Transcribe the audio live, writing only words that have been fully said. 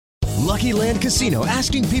Lucky Land Casino,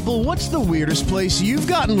 asking people, what's the weirdest place you've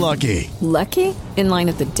gotten lucky? Lucky? In line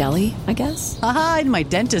at the deli, I guess? Aha, in my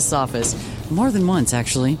dentist's office. More than once,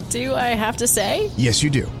 actually. Do I have to say? Yes, you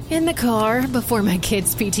do. In the car before my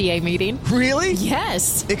kids' PTA meeting. Really?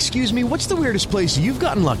 Yes. Excuse me, what's the weirdest place you've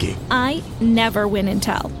gotten lucky? I never win and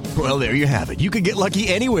tell. Well, there you have it. You can get lucky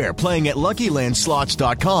anywhere, playing at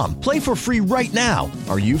LuckyLandSlots.com. Play for free right now.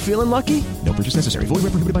 Are you feeling lucky? No purchase necessary. Void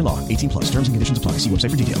where prohibited by law. 18+. Terms and conditions apply. See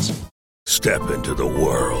website for details. Step into the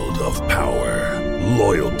world of power,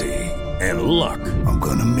 loyalty, and luck. I'm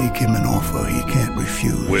gonna make him an offer he can't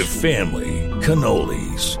refuse. With family,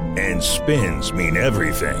 cannolis, and spins mean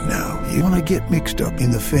everything. Now, you wanna get mixed up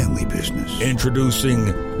in the family business. Introducing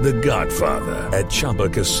The Godfather at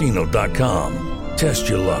ChumbaCasino.com. Test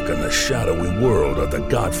your luck in the shadowy world of The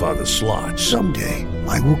Godfather slot. Someday,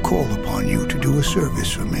 I will call upon you to do a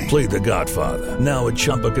service for me. Play The Godfather, now at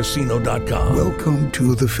ChumbaCasino.com. Welcome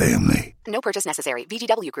to the family. No purchase necessary.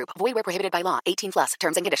 VGW Group. Void where prohibited by law. 18+.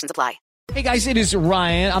 Terms and conditions apply. Hey guys, it is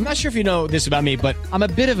Ryan. I'm not sure if you know this about me, but I'm a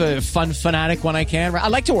bit of a fun fanatic when I can. I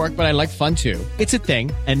like to work, but I like fun too. It's a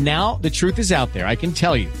thing. And now the truth is out there. I can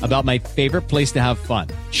tell you about my favorite place to have fun.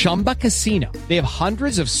 Chumba Casino. They have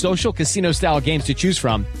hundreds of social casino style games to choose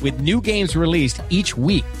from with new games released each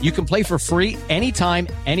week. You can play for free anytime,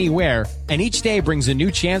 anywhere. And each day brings a new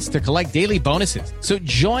chance to collect daily bonuses. So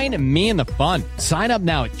join me in the fun. Sign up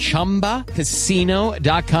now at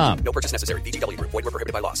ChumbaCasino.com. No purchase necessary. VGW Group. Void where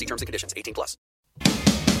prohibited by law. See terms and conditions. 18+. The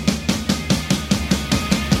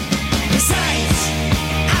Saints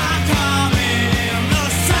are coming. The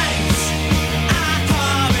Saints are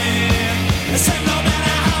coming. No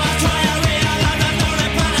matter how I try, I realize I'm not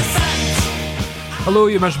upon the Saints. Hello,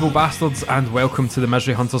 you miserable bastards, and welcome to the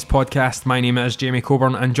Misery Hunters podcast. My name is Jamie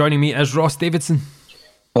Coburn, and joining me is Ross Davidson.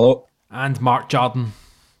 Hello. And Mark Jarden.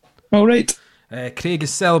 All right. Craig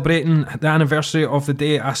is celebrating the anniversary of the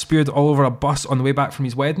day I spewed all over a bus on the way back from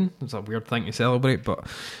his wedding. It's a weird thing to celebrate, but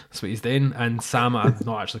that's what he's doing. And Sam, I'm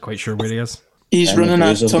not actually quite sure where he is. He's running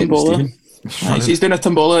a tombola. He's doing a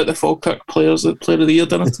tombola at the Falkirk Player of the Year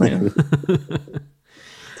dinner tonight.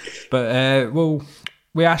 But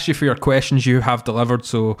we asked you for your questions. You have delivered,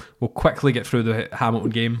 so we'll quickly get through the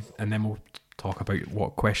Hamilton game, and then we'll talk about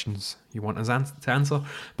what questions you want us to answer.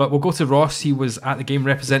 But we'll go to Ross. He was at the game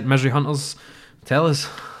representing Misery Hunters. Tell us.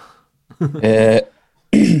 Not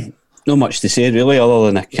much to say really, other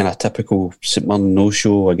than a kind of typical St Mirren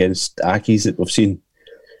no-show against Accies that we've seen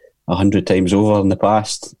 100 times over in the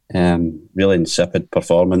past. Really insipid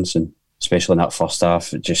performance, and especially in that first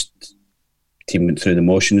half, it just team went through the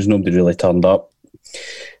motions. Nobody really turned up.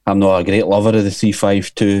 I'm not a great lover of the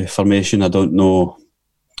 3-5-2 formation. I don't know,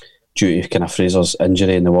 due to kind of Fraser's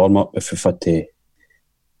injury in the warm-up, if we've had to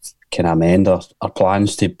kind of amend our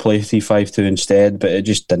plans to play 3-5-2 instead, but it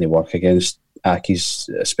just didn't work against Accies,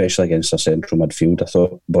 especially against our central midfield. I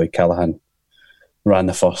thought Boy Callaghan ran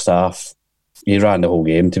the first half. He ran the whole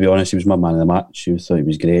game, to be honest. He was my man of the match. I thought he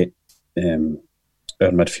was great. Our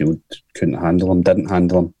midfield couldn't handle him, didn't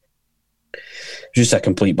handle him. It was just a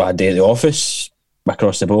complete bad day at the office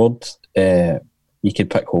across the board. You could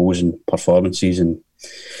pick holes in performances and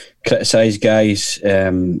criticise guys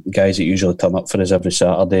that usually turn up for us every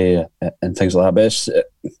Saturday and things like that, but it's a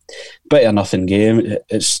bit of a nothing game.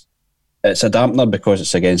 It's a dampener because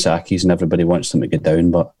it's against Accies and everybody wants them to get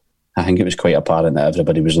down, but I think it was quite apparent that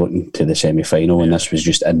everybody was looking to the semi-final and this was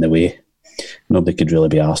just in the way. Nobody could really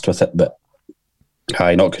be arsed with it, but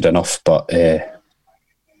not good enough. But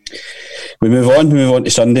we move on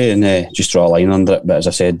to Sunday and just draw a line under it. But as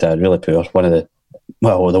I said, really poor. One of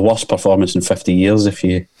the worst performance in 50 years, if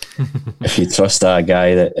you trust that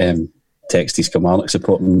guy that texted his Kilmarnock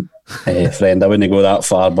supporting friend. I wouldn't go that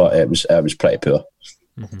far, but it was pretty poor.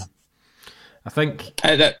 Mm-hmm. I think.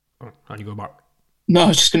 How do you go, Mark? No, I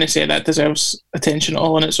was just going to say that deserves attention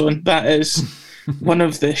all on its own. That is one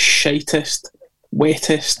of the shitest,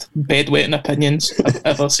 wettest, bedwetting opinions I've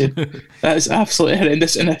ever seen. That is absolutely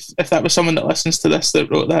horrendous. And if that was someone that listens to this that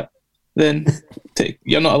wrote that, then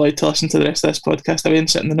you're not allowed to listen to the rest of this podcast. I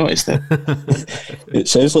wouldn't sit in the notice there. It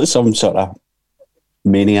sounds like some sort of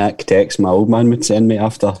maniac text my old man would send me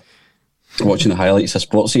after watching the highlights of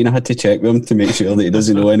Sports Scene. I had to check with him to make sure that he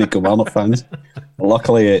doesn't know any Kilmarnock fans.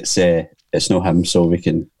 Luckily, it's not him, so we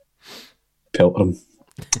can pelt him,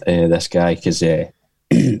 this guy, because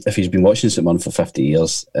if he's been watching St Mirren for 50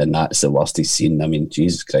 years and that's the worst he's seen, I mean,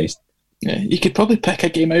 Jesus Christ. Yeah, you could probably pick a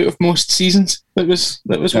game out of most seasons that was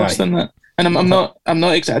worse than that. And I'm not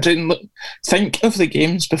exaggerating. Look, think of the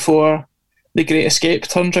games before the Great Escape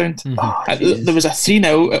turned round. There was a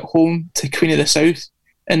 3-0 at home to Queen of the South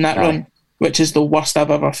in that run, which is the worst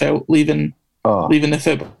I've ever felt leaving the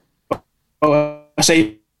football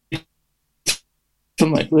aside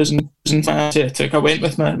from like losing fans, I went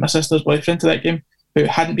with my sister's boyfriend to that game, who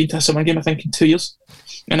hadn't been to a Sunderland game I think in 2 years,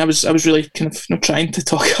 and I was really kind of trying to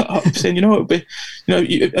talk it up, saying it'll be, have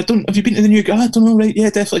you been to the new guy? I don't know, right? Yeah,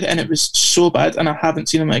 definitely. And it was so bad, and I haven't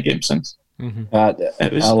seen him at a game since.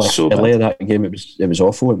 It was so bad. That game, it was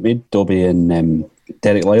awful. It made Dobby and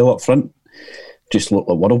Derek Lyle up front just look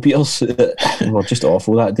like world beaters. They were just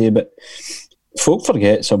awful that day. But folk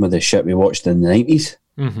forget some of the shit we watched in the 90s.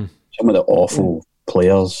 Some of the awful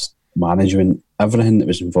players, management, everything that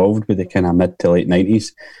was involved with the kind of mid to late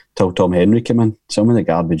 90s till Tom Henry came in. Some of the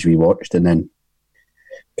garbage we watched, and then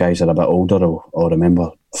guys that are a bit older will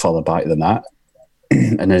remember further back than that.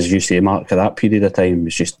 And as you say, Mark, that period of time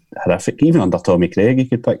was just horrific. Even under Tommy Craig, he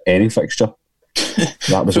could pick any fixture.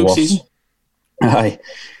 That was worse. Season. Aye.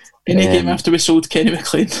 Any game after we sold Kenny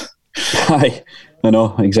McLean. Aye, I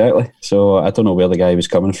know, exactly. So I don't know where the guy was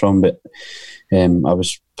coming from, but I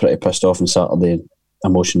was pretty pissed off on Saturday.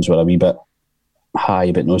 Emotions were a wee bit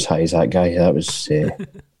high, but not as high as that guy. That was a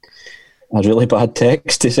really bad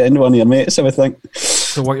text to send one of your mates, I would think.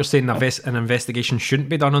 So what you're saying, an investigation shouldn't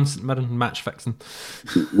be done on St Mirren match fixing?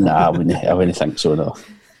 Nah, I wouldn't think so, no.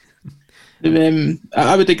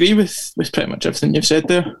 I would agree with pretty much everything you've said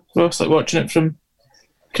there, Ross. Like watching it from,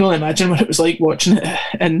 I can only imagine what it was like watching it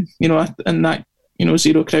in that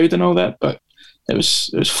zero crowd and all that. But it was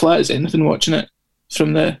flat as anything watching it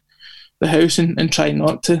from the house and trying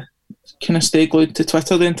not to kind of stay glued to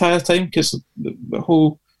Twitter the entire time, because the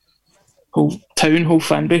whole town, whole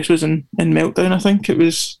fan base was in meltdown. I think it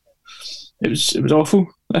was awful.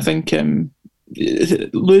 I think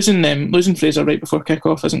losing Fraser right before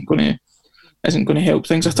kick-off isn't going to help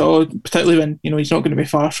things at all. Particularly when he's not going to be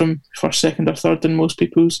far from first, second, or third in most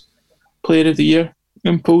people's Player of the Year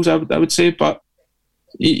polls. I would say, but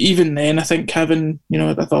even then, I think having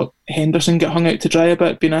I thought Henderson get hung out to dry a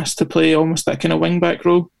bit, being asked to play almost that kind of wing back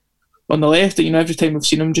role on the left. Every time we've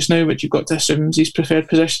seen him just now, which you've got to assume his preferred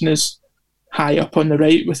position is high up on the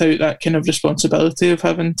right, without that kind of responsibility of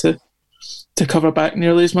having to cover back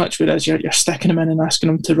nearly as much, whereas you're sticking him in and asking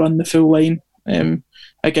him to run the full line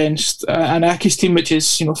against an Aki's team, which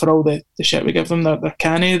is, for all the shit we give them, they're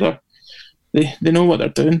canny, they know what they're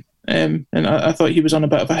doing, and I thought he was on a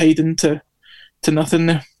bit of a hiding to nothing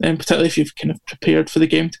there, particularly if you've kind of prepared for the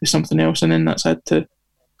game to be something else, and then that's had to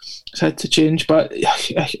change. But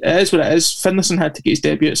it is what it is. Finlayson had to get his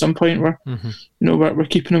debut at some point. We're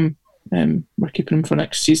keeping him. We're keeping him for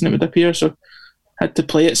next season, it would appear. So had to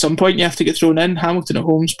play at some point. You have to get thrown in. Hamilton at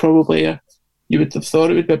home's probably you would have thought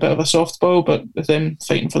it would be a bit of a softball, but with them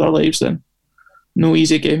fighting for their lives, then no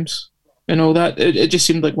easy games and all that. It just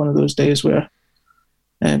seemed like one of those days where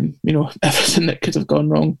everything that could have gone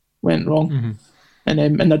wrong went wrong, and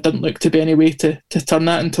there didn't look to be any way to turn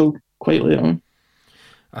that until quite late on.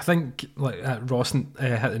 I think Ross hit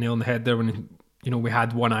the nail on the head there when we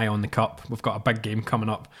had one eye on the cup. We've got a big game coming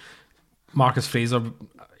up. Marcus Fraser,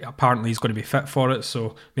 apparently he's going to be fit for it,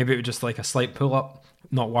 so maybe it was just like a slight pull up,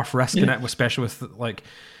 not worth risking it, especially with like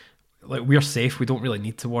we're safe. We don't really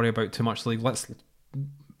need to worry about too much. Like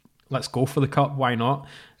let's go for the cup. Why not?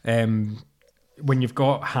 When you've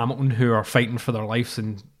got Hamilton who are fighting for their lives,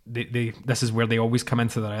 and they this is where they always come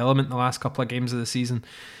into their element in the last couple of games of the season.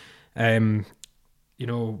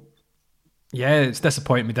 It's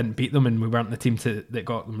disappointing we didn't beat them and we weren't the team that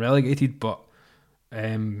got them relegated, but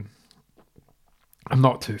I'm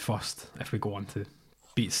not too fussed if we go on to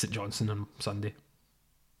beat St Johnstone on Sunday.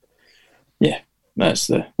 Yeah, that's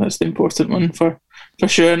the important one for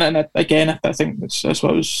sure. And again, I think that's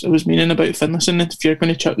what I was meaning about Finlayson. If you're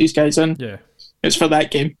going to chuck these guys in, it's for that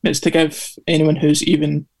game. It's to give anyone who's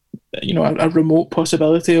even a remote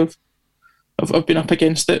possibility of being up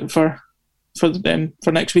against it for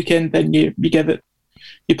next weekend. Then you give it,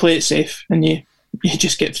 you play it safe, and you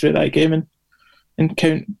just get through that game and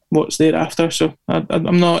count what's there after. So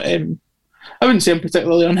I'm not. I wouldn't say I'm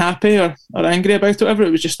particularly unhappy or angry about it. Whatever. It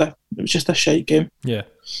was just a shite game. Yeah,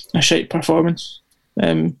 a shite performance.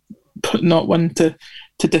 But not one to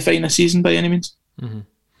define a season by any means. We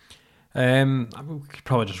could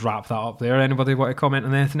probably just wrap that up there. Anybody want to comment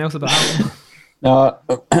on anything else about that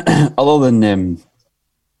one? Other than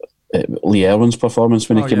Lee Erwin's performance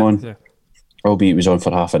when he came on, albeit he was on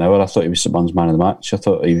for half an hour, I thought he was St Mirren's man of the match. I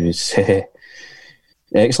thought he was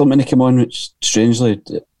excellent when he came on, which strangely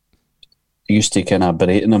used to kind of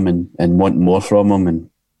berating him and wanting more from him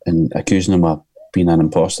and accusing him of being an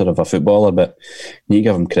imposter of a footballer, but you need to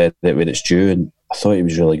give him credit where it's due, and I thought he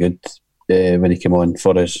was really good when he came on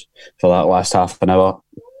for that last half an hour.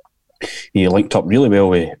 He linked up really well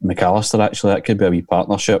with McAllister, actually. That could be a wee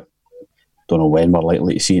partnership. don't know when we're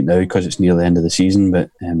likely to see it now because it's near the end of the season, but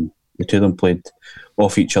the two of them played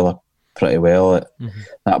off each other pretty well.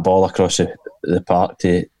 That ball across the park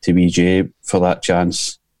to BJ for that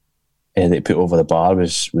chance that he put over the bar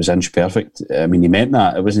was inch perfect. I mean, he meant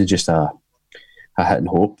that. It wasn't just a hit and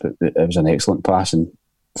hope. It was an excellent pass, and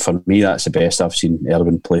for me, that's the best I've seen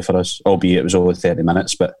Erwin play for us, albeit it was only 30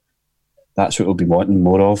 minutes, but that's what we'll be wanting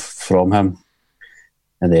more of from him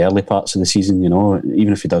in the early parts of the season,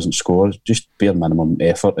 even if he doesn't score, just bare minimum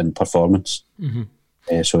effort and performance.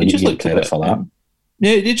 So we need to give credit for that.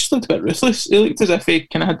 Yeah, he just looked a bit ruthless. He looked as if he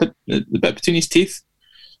kind of had the bit between his teeth.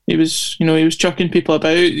 He was chucking people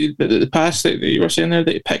about. The pass that you were saying there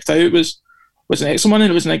that he picked out was an excellent one,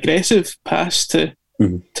 and it was an aggressive pass to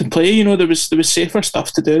play. There was safer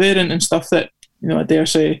stuff to do there, and stuff that I dare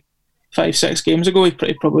say 5-6 games ago he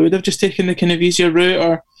probably would have just taken the kind of easier route,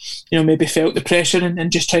 or maybe felt the pressure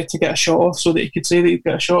and just tried to get a shot off so that he could say that he'd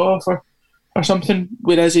got a shot off or something.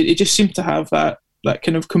 Whereas he just seemed to have that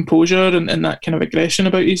kind of composure and that kind of aggression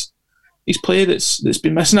about his play that's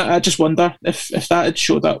been missing. I just wonder if that had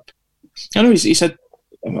showed up. I know he said,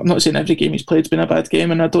 I'm not saying every game he's played's been a bad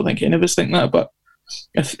game, and I don't think any of us think that, but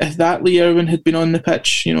if that Lee Erwin had been on the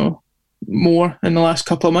pitch, more in the last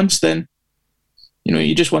couple of months, then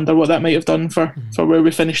you just wonder what that might have done for where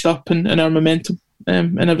we finished up and our momentum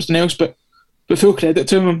and everything else. But full credit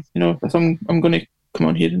to him. If I'm going to come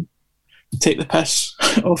on here and take the piss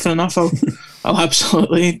often enough, I'll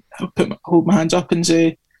absolutely hold my hands up and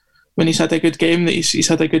say when he's had a good game that he's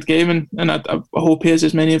had a good game, and I hope he has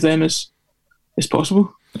as many of them as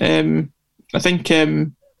possible. I think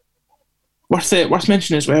worth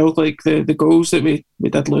mentioning as well, like the goals that we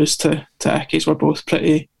did lose to Aki's were both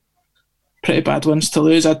pretty bad ones to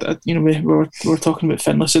lose. We were talking about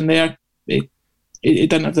Finlayson there. He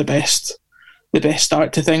didn't have the best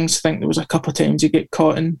start to things. I think there was a couple of times he get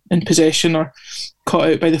caught in possession or caught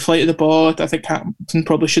out by the flight of the ball. I think Hampton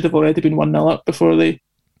probably should have already been 1-0 up before they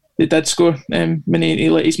did score. When he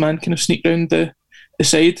let his man kind of sneak round the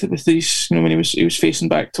side with these, when he was facing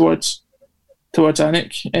back towards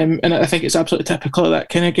Anik. And I think it's absolutely typical of that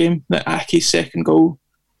kind of game, that Aki's second goal.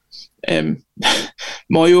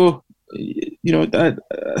 Moyo,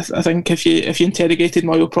 I think if you interrogated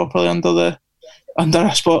Moyo properly under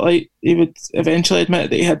a spotlight, he would eventually admit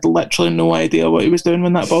that he had literally no idea what he was doing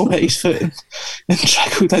when that ball hit his foot and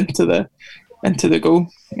trickled into the goal.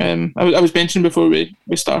 I was mentioning before we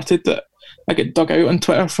started that I get dug out on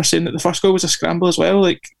Twitter for saying that the first goal was a scramble as well.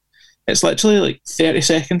 Like, it's literally like 30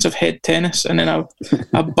 seconds of head tennis and then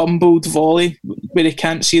a bumbled volley where he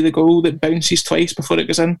can't see the goal that bounces twice before it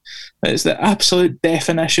goes in. It's the absolute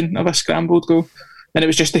definition of a scrambled goal. And it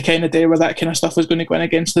was just the kind of day where that kind of stuff was going to go in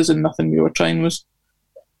against us, and nothing we were trying was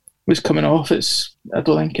coming off. I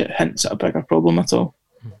don't think it hints at a bigger problem at all.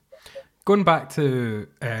 Going back to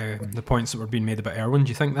the points that were being made about Erwin, do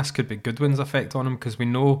you think this could be Goodwin's effect on him? Because we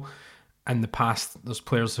know in the past there's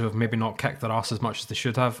players who have maybe not kicked their ass as much as they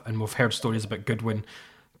should have, and we've heard stories about Goodwin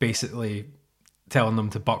basically telling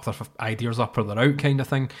them to buck their ideas up or they're out kind of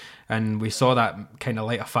thing, and we saw that kind of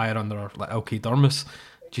light a fire under like LK Durmus.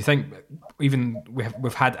 Do you think even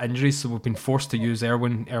we've had injuries, so we've been forced to use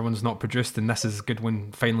Erwin? Erwin's not produced, and this is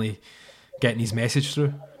Goodwin finally getting his message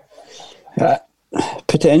through?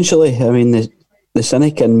 Potentially. I mean, the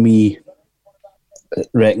cynic in me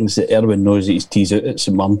reckons that Erwin knows that he's teased out at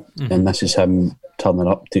St Mirren, and this is him turning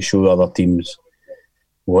up to show other teams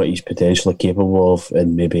what he's potentially capable of,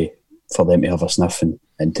 and maybe for them to have a sniff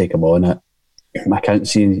and take him on it. I can't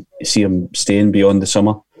see him staying beyond the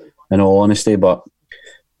summer, in all honesty, but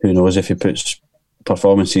who knows if he puts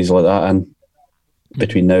performances like that in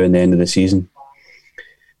between now and the end of the season,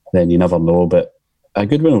 then you never know. But a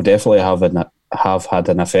Goodwin will definitely have had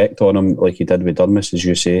an effect on him, like he did with Durmus, as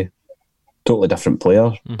you say. Totally different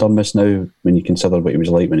player, Durmus now, when you consider what he was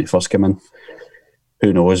like when he first came in.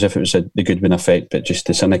 Who knows if it was the Goodwin effect, but just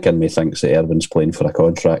the cynic in me thinks that Erwin's playing for a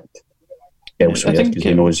contract elsewhere because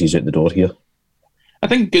he knows he's out the door here. I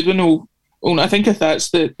think Goodwin will, I think if that's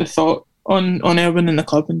the thought on Erwin in the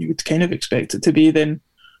club, and you would kind of expect it to be, then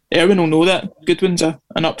Erwin will know that Goodwin's an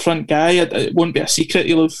upfront guy. It won't be a secret.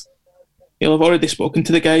 He'll have already spoken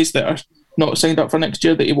to the guys that are not signed up for next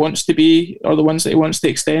year that he wants to be, or the ones that he wants to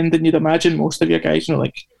extend. And you'd imagine most of your guys,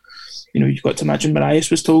 you've got to imagine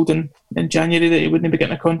Marias was told in January that he wouldn't be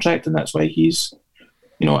getting a contract, and that's why he's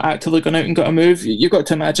actively gone out and got a move. You've got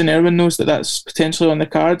to imagine Erwin knows that that's potentially on the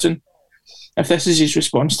cards, and if this is his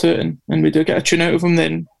response to it, and we do get a tune out of him,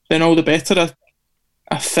 then all the better.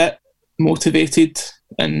 A fit, motivated,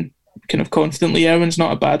 and kind of confidently Erwin's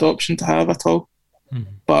not a bad option to have at all.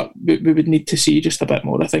 But we would need to see just a bit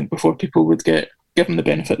more, I think, before people would give him the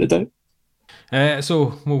benefit of the doubt.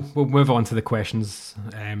 So we'll move on to the questions.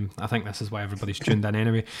 I think this is why everybody's tuned in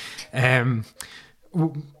anyway.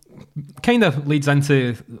 Kind of leads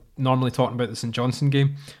into normally talking about the St Johnstone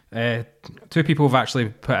game. Two people have actually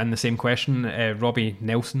put in the same question. Robbie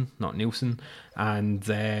Nelson, not Nielsen, and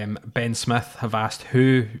Ben Smith have asked,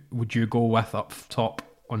 who would you go with up top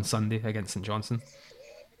on Sunday against St Johnstone?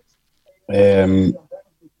 It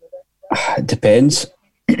depends.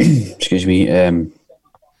 Excuse me. As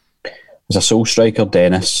a sole striker,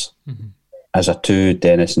 Dennis. Mm-hmm. As a two,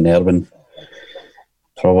 Dennis and Erwin.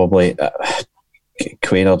 Probably.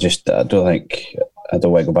 Quainer, just I don't want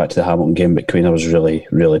to go back to the Hamilton game, but Quainer was really,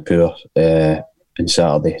 really poor on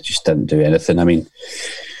Saturday. Just didn't do anything. I mean,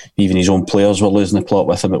 even his own players were losing the plot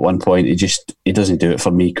with him at one point. He doesn't do it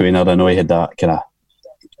for me, Quainer. I know he had that kind of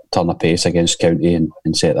turn of pace against County and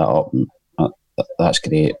set that up. And that's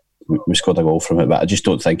great. We scored a goal from it, but I just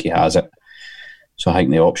don't think he has it. So I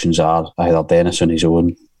think the options are either Dennis on his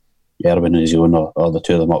own, Erwin on his own, or the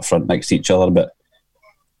two of them up front next to each other. But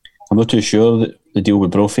I'm not too sure that the deal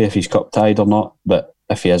with Brophy, if he's cup tied or not, but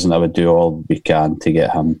if he isn't, I would do all we can to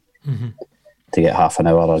get him, to get half an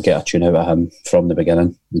hour or get a tune out of him from the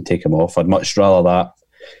beginning and take him off. I'd much rather that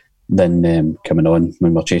than coming on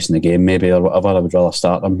when we're chasing the game maybe or whatever. I would rather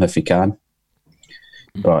start him if he can.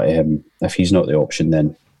 But if he's not the option,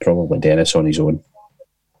 then probably Dennis on his own.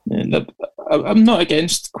 Yeah, I'm not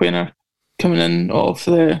against Quainer coming in off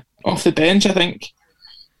the bench. I think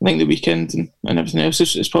the weekend and everything else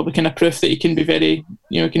is probably kind of proof that he can be very,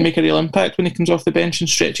 can make a real impact when he comes off the bench and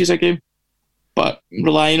stretches a game. But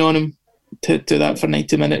relying on him to do that for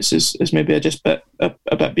 90 minutes is maybe a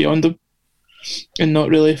bit beyond him, and not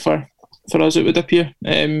really for us, it would appear.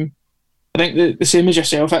 I think the same as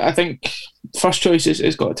yourself. I think first choice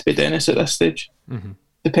has got to be Dennis at this stage. Mm-hmm.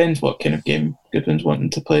 Depends what kind of game Goodwin's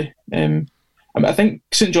wanting to play. I think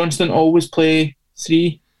St Johnstone always play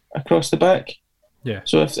three across the back. Yeah.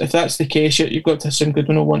 So if that's the case, you've got to assume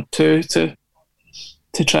Goodwin will want two to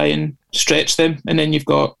try and stretch them, and then you've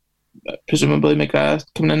got presumably McGrath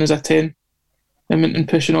coming in as a 10 and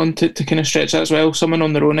pushing on to kind of stretch that as well. Someone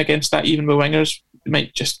on their own against that, even with wingers,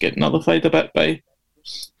 might just get nullified a bit by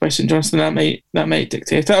St Johnstone. That might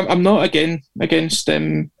dictate it. I'm not against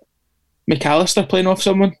McAllister playing off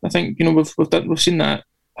someone. I think we've seen that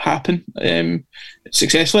happen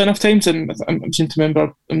successfully enough times, and I seem to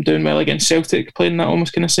remember him doing well against Celtic, playing that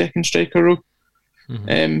almost kind of second striker role.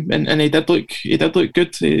 Mm-hmm. And he did look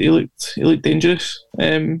good. He looked dangerous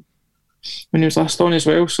when he was last on as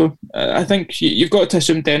well. So I think you've got to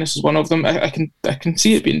assume Dennis is one of them. I can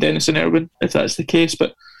see it being Dennis and Erwin if that's the case,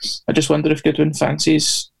 but I just wonder if Goodwin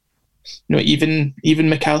fancies even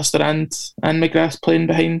McAllister and McGrath playing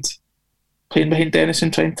behind Dennis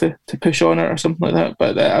and trying to push on it or something like that.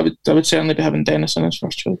 But I would certainly be having Dennis in his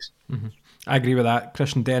first choice. Mm-hmm. I agree with that.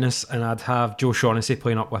 Christian Dennis, and I'd have Joe Shaughnessy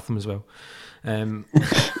playing up with him as well.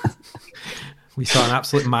 We saw an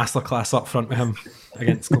absolute masterclass up front with him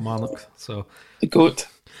against Kilmarnock. So the GOAT.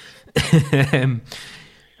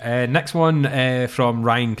 Next one from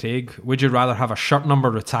Ryan Craig. Would you rather have a shirt number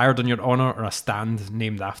retired in your honour or a stand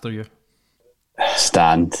named after you?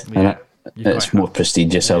 Stand. Yeah, it's more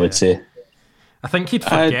prestigious, I would say. I think he'd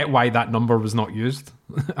forget why that number was not used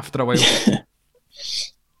after a while.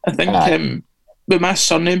 I think with my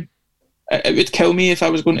surname, it would kill me if I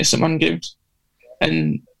was going to St Mirren games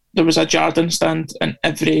and there was a Jardine stand, and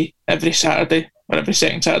every Saturday or every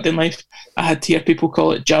second Saturday in life, I had to hear people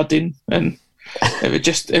call it Jardine, and it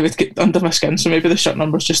would get under my skin. So maybe the shirt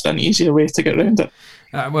number is just an easier way to get around it.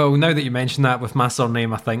 Well, now that you mention that with my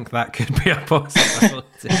surname, I think that could be a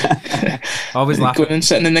possibility. Always laughing. Going and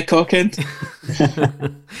sitting in the cock end.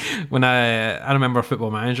 When I remember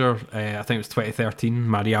Football Manager, I think it was 2013,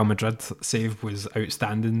 my Real Madrid save was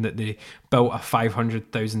outstanding, that they built a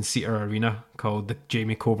 500,000 seater arena called the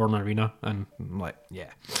Jamie Coburn Arena, and I'm like,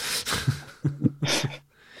 yeah.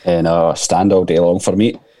 No, stand all day long for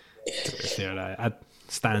me. I'd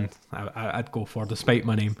stand. I'd go for, despite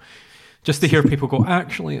my name. Just to hear people go,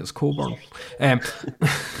 actually, it's Coburn.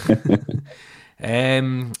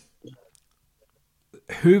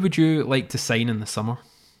 Who would you like to sign in the summer?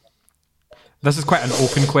 This is quite an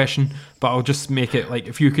open question, but I'll just make it like,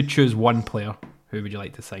 if you could choose one player, who would you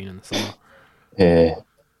like to sign in the summer?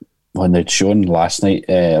 When they'd shown last night,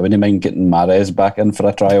 I wouldn't mind getting Mahrez back in for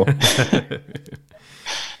a trial.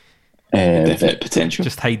 Definite potential.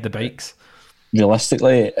 Just hide the bikes.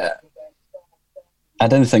 Realistically, I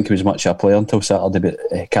didn't think he was much of a player until Saturday, but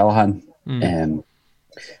Callahan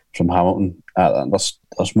from Hamilton,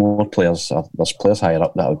 there's more players, there's players higher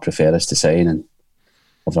up that I would prefer us to sign and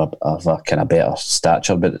have a kind of better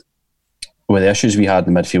stature. But with the issues we had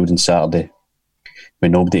in midfield on Saturday,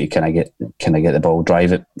 with nobody to kind of get the ball,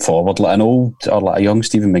 drive it forward like an old or like a young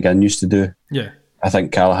Stephen McGinn used to do. Yeah, I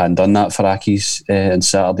think Callahan done that for Accies on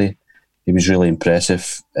Saturday. He was really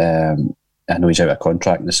impressive. I know he's out of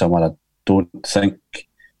contract in the summer. I don't think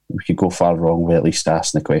we could go far wrong with at least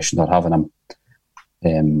asking the question or having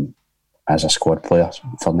him as a squad player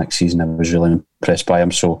for next season. I was really impressed by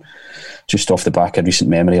him. So just off the back of recent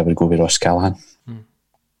memory, I would go with Ross Callahan.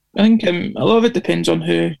 I think a lot of it depends on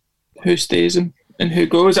who stays and who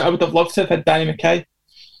goes. I would have loved to have had Danny Mackay.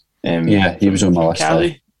 Yeah, he was on my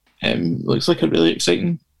list. Looks like a really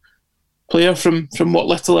exciting player from what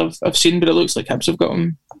little I've seen, but it looks like Hibs have got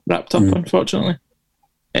him wrapped up, unfortunately.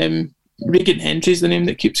 Regan Hendry's the name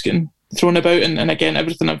that keeps getting thrown about, and again,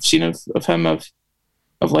 everything I've seen of him I've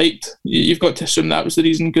liked. You've got to assume that was the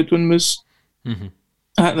reason Goodwin was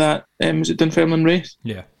at that. Was it Dunfermline race?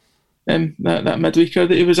 Yeah. That midweeker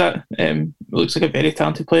that he was at. Looks like a very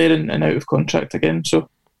talented player and out of contract again. So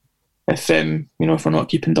if if we're not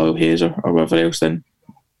keeping Doyle Hayes or whatever else, then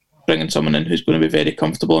bringing someone in who's going to be very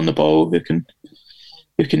comfortable on the ball, who can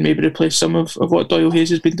maybe replace some of what Doyle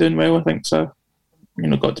Hayes has been doing well, I think so.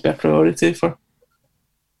 Got to be a priority for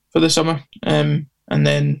the summer. And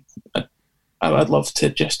then I'd love to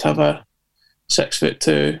just have a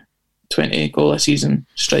 6'2", 20 goal a season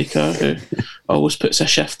striker who always puts a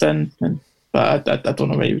shift in. But I don't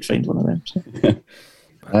know where you would find one of them. So.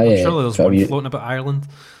 I'm sure there's one floating about Ireland.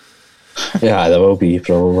 Yeah, there will be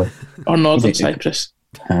probably. Or Northern Cyprus.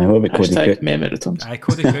 What about Cody Cook? Mehmet returns.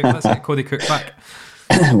 Cody Cook. Let's get Cody Cook back.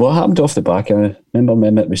 What happened off the back? I remember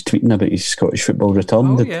Mehmet was tweeting about his Scottish football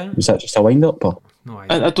return. Was that just a wind up? Or? No,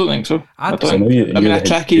 I don't think so. I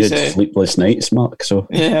track his sleepless nights, Mark. So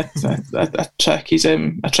yeah, I track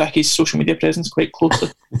his social media presence quite closely,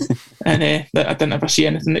 and I didn't ever see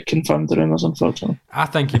anything that confirmed the rumours. Unfortunately, I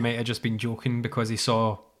think he might have just been joking because he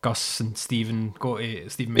saw Gus and Stephen go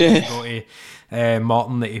to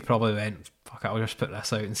Martin, that he probably went, "Fuck it, I'll just put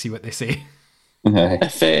this out and see what they say."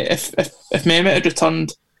 If Mehmet had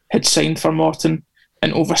returned, had signed for Morton,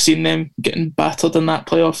 and overseen them getting battered in that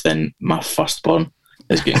playoff, then my firstborn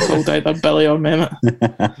is getting called either Billy or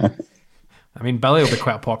Mehmet. I mean, Billy will be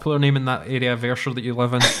quite a popular name in that area of Ayrshire that you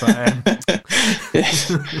live in, but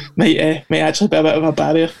yes, might actually be a bit of a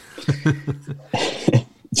barrier.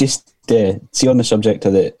 Just see on the subject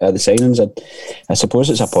of the signings, I suppose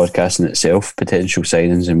it's a podcast in itself, potential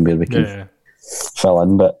signings and where we can fill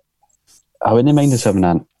in, but I wouldn't mind us having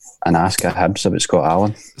an ask at Hibs about Scott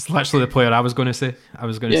Allen. It's literally the player I was going to say. I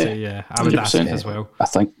would 100%. Ask as well. I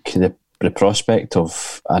think the prospect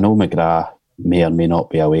of, I know McGrath may or may not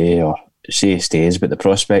be away or say he stays, but the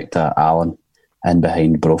prospect of Allen in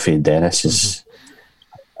behind Brophy and Dennis is,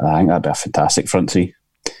 I think that'd be a fantastic front three.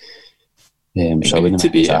 So I wouldn't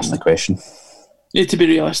mind asking the question. Need to be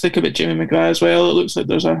realistic about Jamie McGrath as well. It looks like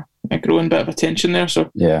there's a growing bit of a tension there,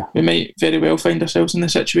 so we might very well find ourselves in the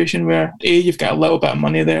situation where you've got a little bit of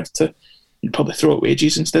money there to, you'd probably throw out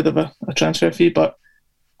wages instead of a transfer fee, but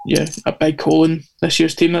a big hole in this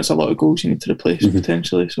year's team, that's a lot of goals you need to replace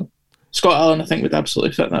potentially. So Scott Allen, I think, would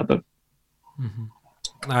absolutely fit that bill.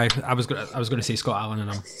 I was going to say Scott Allen,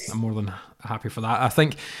 and I'm more than happy for that.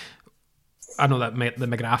 I know that the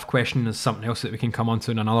McGrath question is something else that we can come on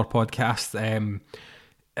to in another podcast.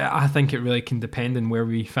 I think it really can depend on where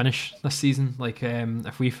we finish this season. Like,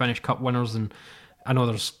 if we finish cup winners, and I know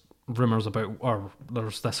there's rumours about, or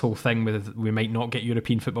there's this whole thing with we might not get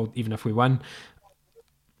European football even if we win.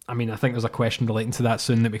 I mean, I think there's a question relating to that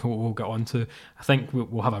soon that we'll get on to. I think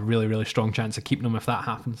we'll have a really, really strong chance of keeping them if that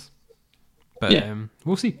happens. But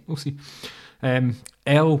we'll see.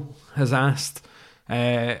 Elle has asked,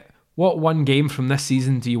 what one game from this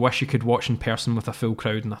season do you wish you could watch in person with a full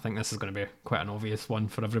crowd? And I think this is going to be quite an obvious one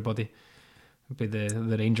for everybody. It would be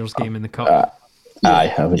the Rangers game in the Cup.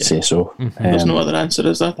 Aye, I would say so. There's no other answer,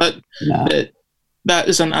 is there? That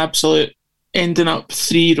is an absolute ending up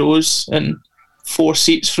 3 rows and 4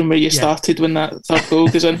 seats from where you started when that third goal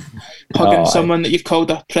goes in, hugging someone that you've called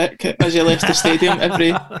a prick as you left the stadium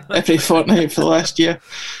every fortnight for the last year,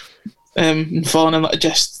 and falling in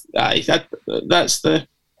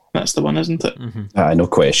that's the one, isn't it? No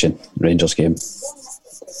question. Rangers game.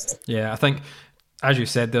 Yeah, I think, as you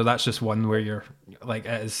said there, that's just one where you're like,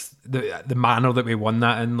 it is the manner that we won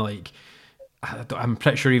that in. Like, I'm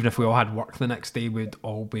pretty sure even if we all had work the next day, we'd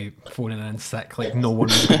all be phoning in sick. Like, no one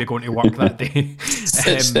was going to be going to work that day.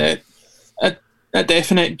 It's a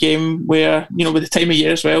definite game where, with the time of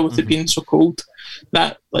year as well, with it being so cold,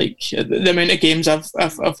 that, like, the amount of games I've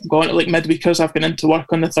gone to, like, midweekers, I've gone into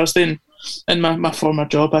work on the Thursday, and in my former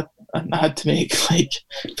job, I had to make, like,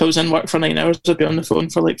 if I was in work for 9 hours, I'd be on the phone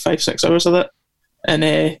for like 5-6 hours of it, and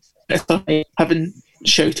having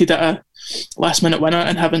shouted at a last minute winner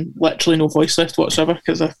and having literally no voice left whatsoever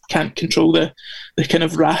because I can't control the kind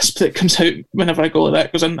of rasp that comes out whenever a goal like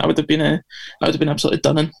that goes in. I would have been absolutely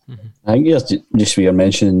done in. I think it's just we were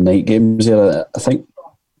mentioning night games there. I think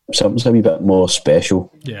something's a wee bit more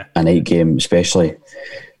special. Yeah. A night game, especially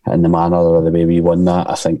in the manner or the way we won that.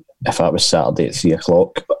 I think if that was Saturday at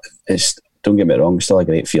 3:00, it's, don't get me wrong, it's still a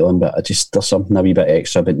great feeling, but there's something a wee bit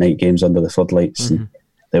extra about night games under the floodlights and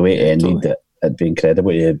the way it ended. It'd be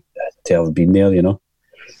incredible to have been there, you know.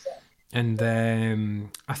 And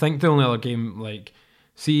I think the only other game, like,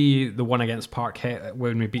 see the one against Parkhead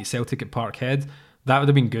when we beat Celtic at Parkhead, that would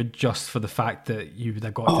have been good just for the fact that you would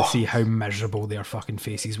have got to see how miserable their fucking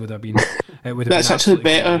faces would have been. It would have That's been actually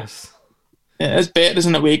better. Glorious. Yeah, it's better as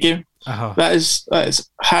an away game. That is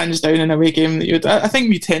hands down an away game that you would. I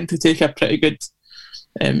think we tend to take a pretty good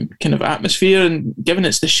kind of atmosphere, and given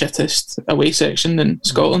it's the shittest away section in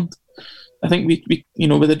Scotland, I think we you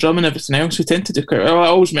know, with the drum and everything else, we tend to do quite well. I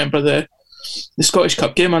always remember the Scottish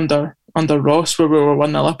Cup game under Ross where we were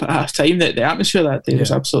 1-0 up at half time. The atmosphere that day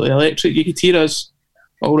was absolutely electric. You could hear us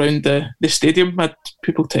all around the stadium. I had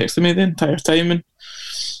people texting me the entire time and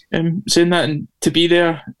saying that, and to be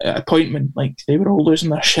there at a point when like they were all losing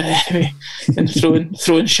their shit anyway and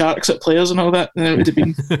throwing sharks at players and all that, and it would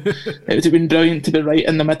have been brilliant to be right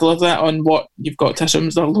in the middle of that on what you've got to assume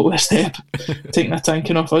is their lowest ebb, taking a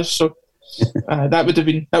tanking off us. So that would have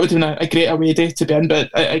been a great away day to be in. But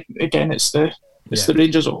again, it's the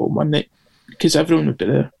Rangers at home one night because everyone would be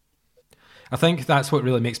there. I think that's what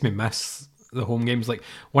really makes me miss the home games. Like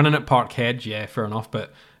winning at Parkhead, yeah, fair enough,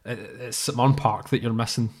 but it's St Mirren Park that you're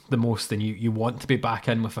missing the most, and you want to be back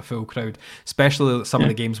in with a full crowd, especially some of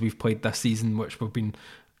the games we've played this season, which have been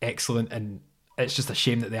excellent. And it's just a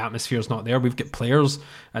shame that the atmosphere's not there. We've got players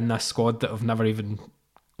in this squad that have never even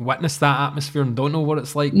witnessed that atmosphere and don't know what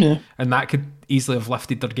it's like, and that could easily have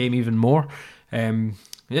lifted their game even more. It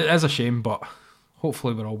is a shame, but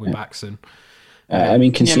hopefully we'll all be back soon. I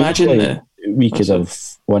mean, conceivably, we could have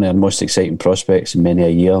one of our most exciting prospects in many a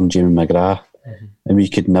year, Jamie McGrath, and we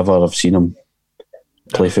could never have seen him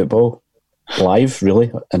play football live,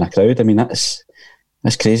 really, in a crowd. I mean, that's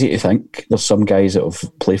crazy to think. There's some guys that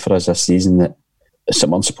have played for us this season that St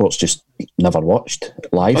Mirren supports just never watched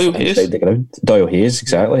live inside the ground. Doyle Hayes,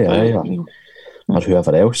 exactly, or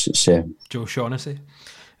whoever else. It's Joe Shaughnessy.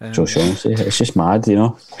 It's just mad, you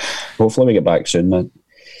know. Hopefully we get back soon. Man.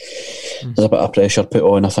 There's a bit of pressure put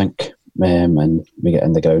on, I think, and we get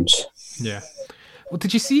in the grounds. Yeah. Well,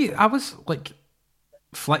 did you see? I was like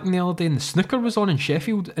flicking the other day, and the snooker was on in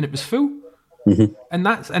Sheffield, and it was full. And it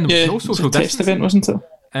was no social a test event, wasn't it?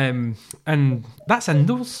 And that's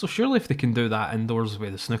indoors, so surely if they can do that indoors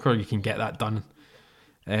with the snooker, you can get that done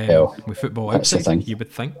with football outside, you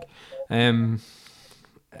would think. We'll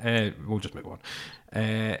just move on.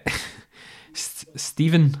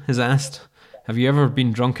 Stephen has asked, have you ever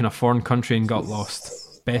been drunk in a foreign country and got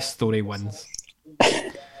lost? Best story wins.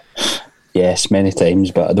 Yes, many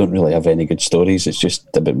times, but I don't really have any good stories. It's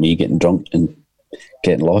just about me getting drunk and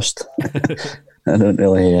getting lost. I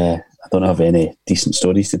don't have any decent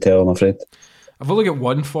stories to tell, I'm afraid. I've only got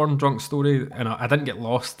one foreign drunk story, and I didn't get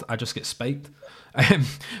lost. I just get spiked. We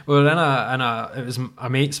were it was a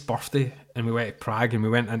mate's birthday, and we went to Prague, and we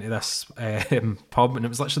went into this pub, and it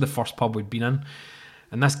was literally the first pub we'd been in.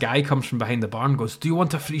 And this guy comes from behind the bar and goes, "Do you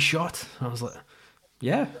want a free shot?" And I was like,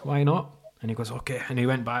 "Yeah, why not?" And he goes, "Okay." And he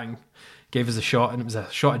went back and gave us a shot, and it was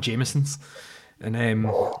a shot of Jameson's. And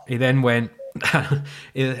he then went,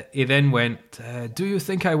 "Do you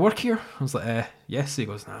think I work here?" I was like, "Yes." He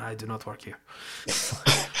goes, "Nah, I do not work here."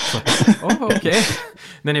 Like, oh, okay.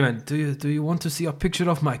 And then he went, "Do you want to see a picture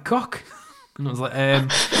of my cock?" And I was like,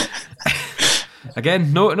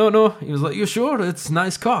 again, no. He was like, "You sure? It's a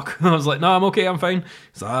nice cock." And I was like, "No, I'm okay, I'm fine."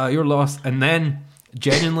 He's like, "You're lost." And then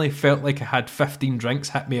genuinely felt like I had 15 drinks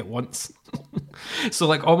hit me at once. So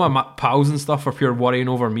like all my pals and stuff are pure worrying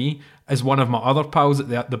over me, as one of my other pals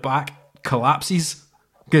at the back collapses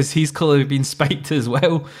because he's clearly been spiked as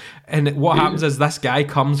well. And what happens is this guy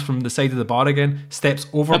comes from the side of the bar again, steps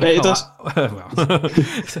over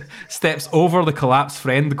steps over the collapsed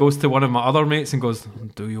friend, goes to one of my other mates and goes,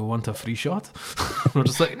 "Do you want a free shot?" We're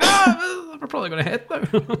just like, "No, we're probably going to hit now."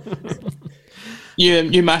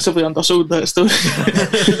 You massively undersold that story.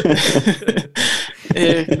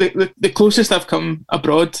 The closest I've come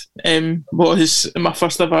abroad was my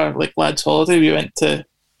first ever lads holiday. We went to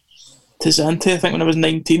Zante, I think, when I was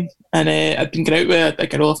 19, and I'd been going out with a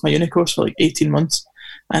girl off my uni course for 18 months,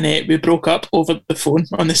 and we broke up over the phone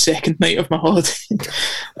on the second night of my holiday.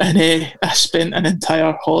 And I spent an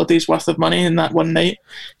entire holiday's worth of money in that one night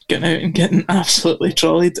getting out and getting absolutely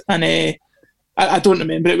trolleyed. And I don't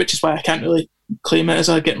remember it, which is why I can't really claim it as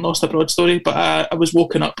a getting lost abroad story. But I was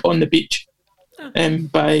woken up on the beach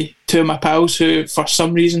by two of my pals who, for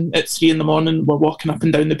some reason, at 3 a.m, were walking up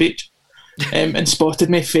and down the beach and spotted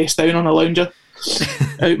me face down on a lounger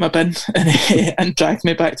out my bin and dragged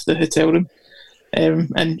me back to the hotel room.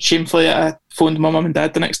 And shamefully, I phoned my mum and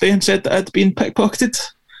dad the next day and said that I'd been pickpocketed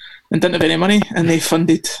and didn't have any money, and they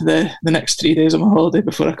funded the next 3 days of my holiday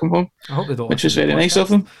before I come home, I hope they don't, which was very nice of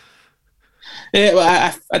them. Yeah,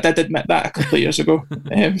 well, I did admit that a couple of years ago.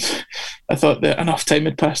 I thought that enough time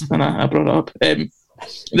had passed, and I brought it up.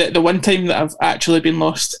 The one time that I've actually been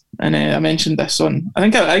lost, and I mentioned this on, I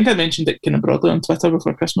think I mentioned it kind of broadly on Twitter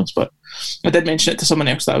before Christmas, but I did mention it to someone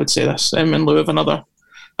else that I would say this in lieu of another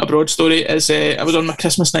abroad story. Is I was on my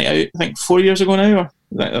Christmas night out, I think 4 years ago now, or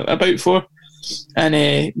about 4, and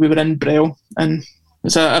we were in Brell, and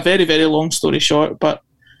it's a very, very long story short, but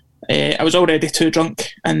I was already too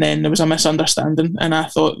drunk, and then there was a misunderstanding, and I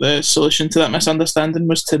thought the solution to that misunderstanding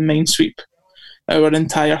was to minesweep our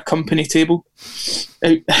entire company table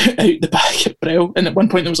out the back at Brell. And at one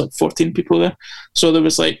point there was like 14 people there, so there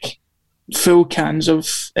was like full cans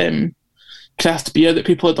of craft beer that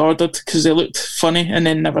people had ordered because they looked funny and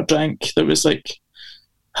then never drank. There was like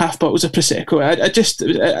half bottles of Prosecco.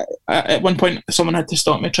 At one point someone had to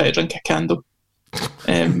stop me try to drink a candle.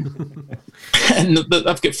 And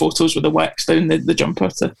I've got photos with the wax down the jumper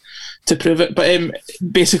to prove it. But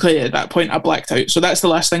basically at that point I blacked out. So that's the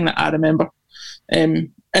last thing that I remember.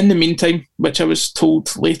 In the meantime, which I was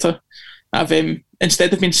told later, I've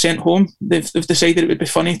instead of being sent home, they've decided it would be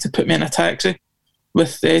funny to put me in a taxi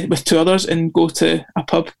with 2 others and go to a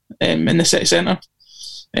pub in the city centre,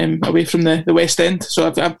 away from the West End. So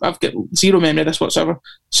I've got zero memory of this whatsoever.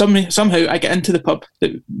 Somehow I get into the pub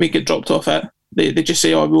that we get dropped off at. They just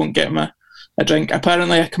say, "Oh, we won't get them a drink."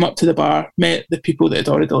 Apparently, I come up to the bar, met the people that had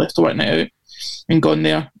already left the work night out, and gone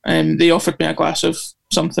there. They offered me a glass of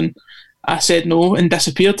something. I said no and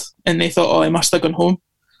disappeared, and they thought, "Oh, I must have gone home."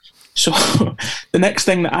 So the next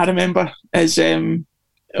thing that I remember is, I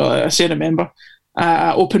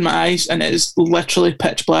open my eyes and it is literally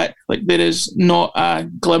pitch black. Like there is not a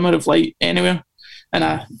glimmer of light anywhere, and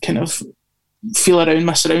I kind of feel around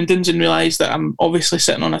my surroundings and realise that I'm obviously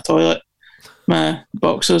sitting on a toilet. My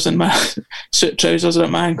boxers and my suit trousers are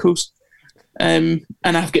at my ankles, and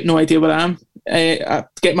I've got no idea where I am. I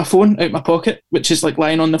get my phone out my pocket, which is like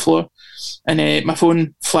lying on the floor, and my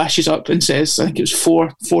phone flashes up and says, I think it was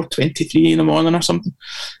 4:23 in the morning or something,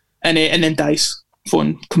 and then dies.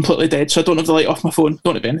 Phone completely dead. So I don't have the light off my phone,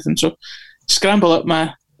 don't have anything. So scramble up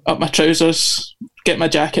my trousers, get my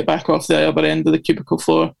jacket back off the other end of the cubicle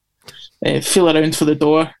floor, feel around for the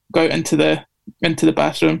door, go out into the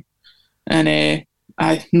bathroom, and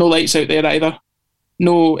no lights out there either.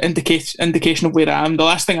 No indication of where I am. The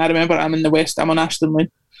last thing I remember, I'm in the West. I'm on Ashton Lane.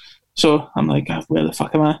 So I'm like, where the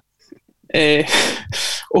fuck am I?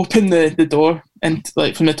 Open the door and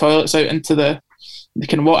like from the toilets out into the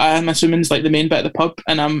kind of what I am assuming is like the main bit of the pub,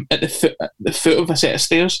 and I'm at the foot of a set of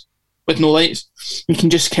stairs with no lights. You can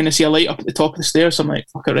just kind of see a light up at the top of the stairs. So I'm like,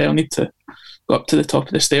 fuck it, I'll need to go up to the top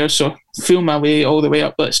of the stairs. So feel my way all the way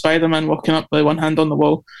up like Spider-Man walking up with one hand on the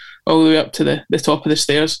wall, all the way up to the top of the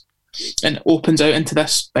stairs, and it opens out into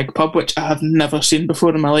this big pub which I have never seen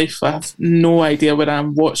before in my life. I have no idea where I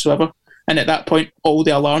am whatsoever, and at that point all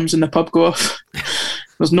the alarms in the pub go off.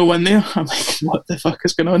 There's no one there. I'm like, what the fuck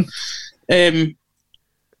is going on?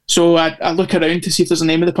 So I look around to see if there's a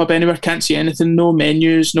name of the pub anywhere. Can't see anything. No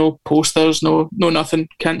menus, no posters, no nothing.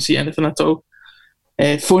 Can't see anything at all.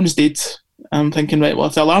 Phone's dead. I'm thinking, right, well,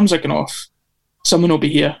 if the alarms are going off, someone will be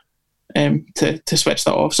here to switch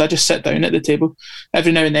that off. So I just sit down at the table.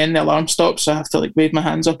 Every now and then the alarm stops, so I have to like wave my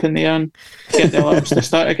hands up in the air and get the alarms to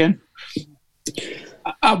start again.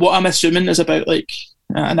 What I'm assuming is about like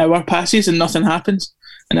an hour passes and nothing happens.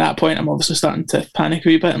 And at that point, I'm obviously starting to panic a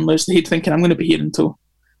wee bit and lose the heat, thinking I'm going to be here until,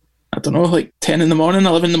 I don't know, like 10 in the morning,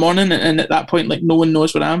 11 in the morning. And at that point, like no one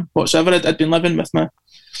knows where I am whatsoever. I'd been living with my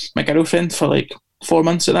girlfriend for like 4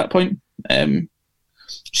 months at that point.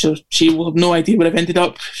 So she will have no idea where I've ended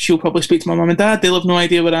up. She'll probably speak to my mum and dad. They'll have no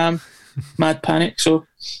idea where I am. Mad panic. So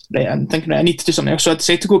right, I'm thinking, right, I need to do something else. So I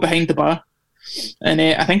decided to go behind the bar. And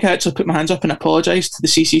I think I actually put my hands up and apologised to the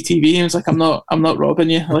CCTV. And was like, I'm not robbing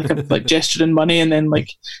you. Like I'm like gesturing money and then like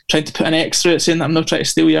trying to put an X through it saying that I'm not trying to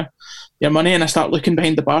steal your money. And I start looking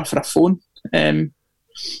behind the bar for a phone. And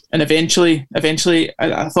eventually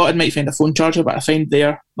I thought I might find a phone charger, but I find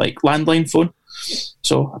their like landline phone.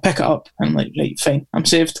 So I pick it up and I'm like, right, fine, I'm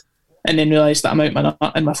saved. And then realise that I'm out my nut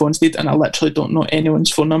and my phone's dead and I literally don't know anyone's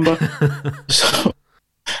phone number. So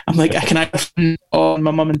I'm like, I can either phone on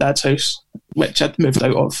my mum and dad's house, which I'd moved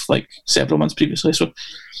out of like several months previously. So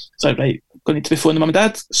it's like, right, going to need to be phoning mum and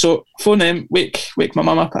dad. So phone them, wake my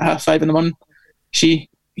mum up at 5:30 in the morning. She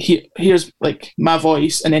hears like my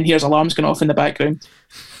voice, and then hears alarms going off in the background.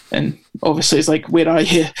 And obviously it's like, where are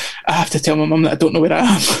you? I have to tell my mum that I don't know where I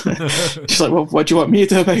am. She's like, well, what do you want me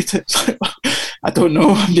to do about it? It's like, well, I don't know,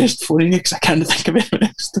 I'm just phoning you because I can't think of anyone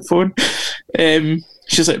else to phone.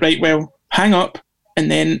 She's like, right, well, hang up,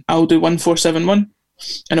 and then I'll do 1471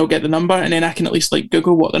 and I'll get the number, and then I can at least like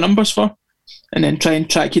Google what the number's for and then try and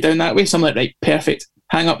track you down that way. So I'm like, right, perfect.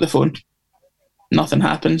 Hang up the phone. Nothing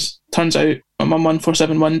happens. Turns out my mum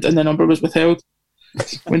 1471 and the number was withheld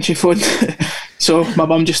when she phoned. So my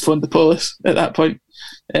mum just phoned the police at that point.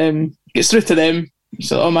 Gets through to them.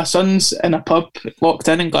 So, oh, my son's in a pub locked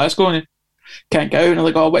in Glasgow and he can't get out. And I'm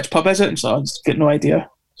like, oh, which pub is it? And so I just got no idea.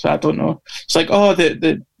 So I don't know. It's like, oh,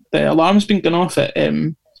 the alarm's been going off at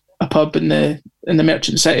a pub in the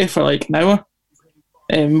Merchant City for like an hour.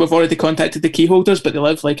 We've already contacted the key holders, but they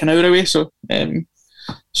live like an hour away. So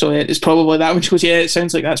it's probably that one. She goes, yeah, it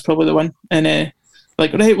sounds like that's probably the one. And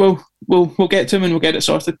like, right, well, we'll get to him and we'll get it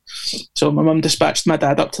sorted. So my mum dispatched my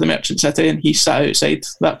dad up to the Merchant City, and he sat outside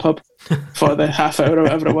that pub for the half hour or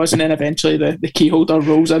whatever it was, and then eventually the key holder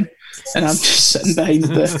rolls in, and I'm just sitting behind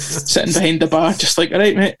the bar, just like, all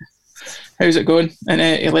right, mate, how's it going? And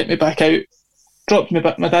he let me back out,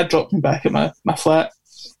 my dad dropped me back at my flat,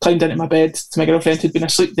 climbed into my bed to my girlfriend who'd been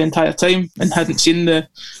asleep the entire time and hadn't seen the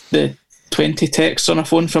 20 texts on her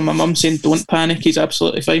phone from my mum saying, don't panic, he's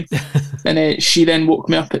absolutely fine. And she then woke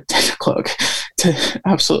me up at 10 o'clock to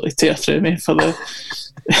absolutely tear through me for the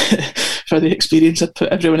for the experience I'd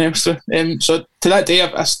put everyone else through. So to that day,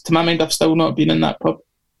 to my mind, I've still not been in that pub.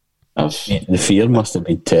 The fear must have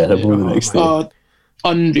been terrible the next day. Oh,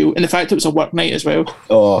 unreal. And the fact it was a work night as well.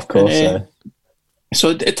 Oh, of course,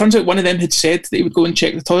 So it turns out one of them had said that he would go and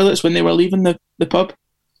check the toilets when they were leaving the pub.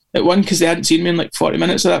 At one, because they hadn't seen me in like 40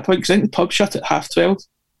 minutes at that point, because I think the pub shut at 12:30.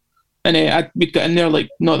 And we'd got in there like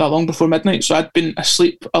not that long before midnight, so I'd been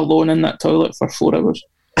asleep alone in that toilet for 4 hours.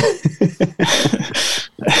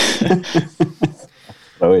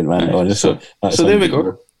 Brilliant, man. Honestly, so there we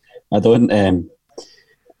go. I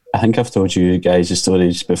think I've told you guys the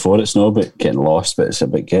stories before. It's not about getting lost, but it's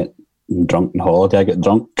about getting drunk on holiday. I get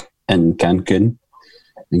drunk in Cancun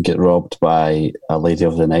and get robbed by a lady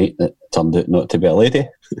of the night that turned out not to be a lady.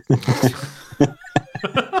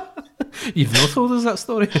 You've not told us that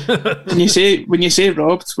story. When you say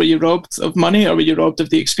robbed, were you robbed of money or were you robbed of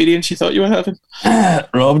the experience you thought you were having?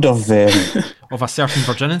 Robbed of of a certain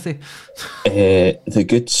virginity. The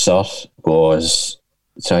good sir was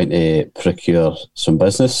trying to procure some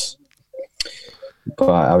business, but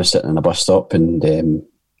I was sitting in a bus stop and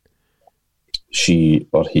she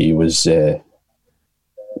or he was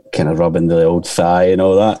kind of rubbing the old thigh and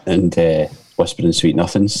all that, and whispering sweet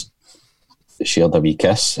nothings. Shared a wee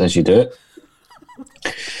kiss, as you do it.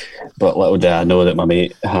 But little did I know that my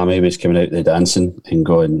mate Hammy was coming out the dancing and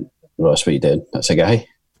going, Ross, what are you doing? That's a guy.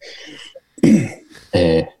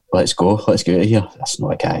 Let's go out of here. That's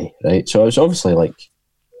not a guy, right? So it was obviously like,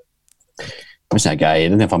 it wasn't a guy. He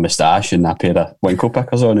didn't have a moustache and a pair of winkle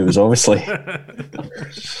pickers on. It was obviously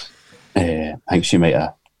I think she might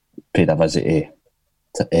have paid a visit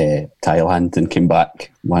to Thailand and came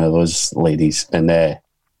back, one of those ladies. And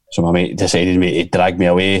so my mate decided to drag me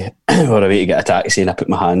away or away to get a taxi, and I put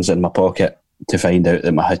my hands in my pocket to find out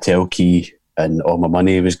that my hotel key and all my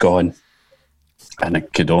money was gone. And I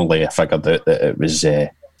could only have figured out that it was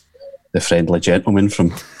the friendly gentleman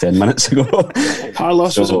from 10 minutes ago.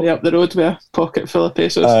 Carlos was only up the road with a pocket full of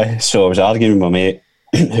pesos. So I was arguing with my mate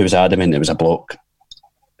who was adamant it was a bloke.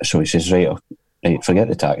 So he says, right, forget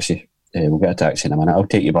the taxi. We'll get a taxi in a minute. I'll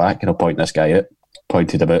take you back and I'll point this guy out.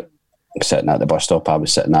 Pointed about sitting at the bus stop I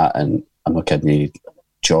was sitting at, and I'm not kidding you,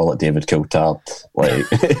 jaw like David Coulthard. Like,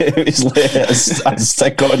 it was like a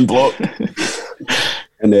stick-on bloke.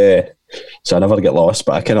 And so I never get lost,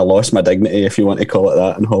 but I kind of lost my dignity, if you want to call it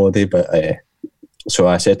that, on holiday. But so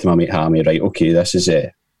I said to my mate Hammy, right, okay, this is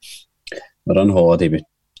we're on holiday with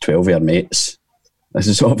 12 of our mates. This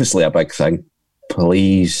is obviously a big thing.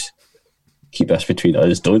 Please keep this between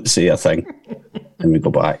us. Don't say a thing. And we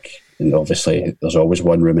go back. And obviously, there's always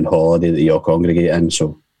one room in holiday that you all congregate in.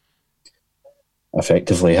 So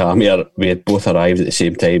effectively, we had both arrived at the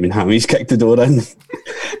same time, and Hammy's kicked the door in.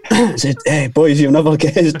 Said, hey, boys, you'll never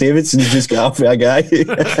guess Davidson's just got off with a guy.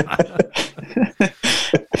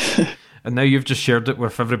 And now you've just shared it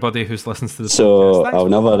with everybody who's listens to the podcast. Thanks. I'll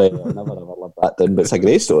never live that down, but it's a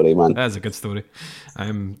great story, man. That is a good story.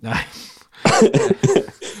 I'm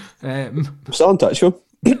still in touch with him.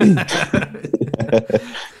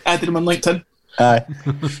 Added him on LinkedIn. Aye.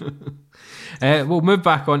 We'll move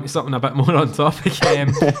back on to something a bit more on topic.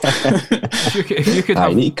 If you could I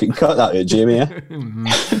have... need to cut that out, Jamie.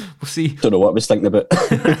 We'll see. Don't know what I was thinking about.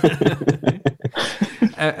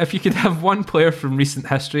 If you could have one player from recent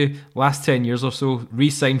history, last 10 years or so,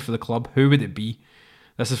 re-signed for the club, who would it be?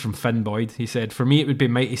 This is from Finn Boyd. He said, "For me, it would be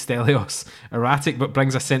Mighty Stelios. Erratic, but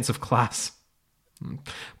brings a sense of class.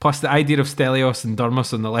 Plus, the idea of Stelios and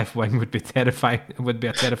Durmus on the left wing would be terrifying. Would be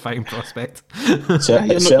a terrifying prospect." You're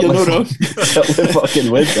not wrong. Certainly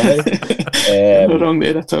fucking would. You're not wrong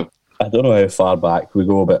there at all. I don't know how far back we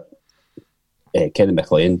go, but Kenny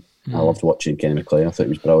McLean. I loved watching Kenny McLean. I thought he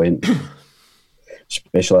was brilliant.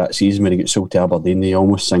 Especially that season when he got sold to Aberdeen, he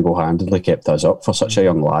almost single-handedly kept us up for such a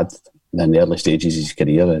young lad in the early stages of his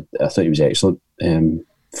career. I thought he was excellent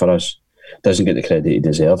for us. Doesn't get the credit he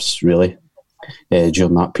deserves, really,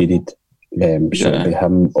 during that period. Should it be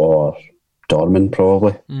him or Dorman,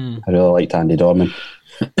 probably? I really liked Andy Dorman.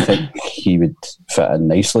 I think he would fit in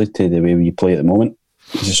nicely to the way we play at the moment.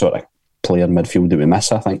 He's the sort of player in midfield that we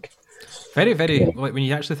miss, I think. Very, very, like when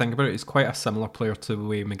you actually think about it, he's quite a similar player to the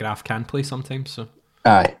way McGrath can play sometimes. So.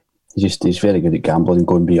 Aye, he's very good at gambling and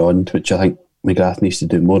going beyond, which I think McGrath needs to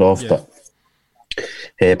do more of. But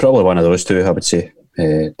probably one of those two, I would say,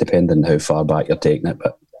 depending on how far back you're taking it.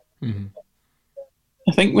 But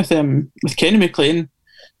I think with Kenny McLean,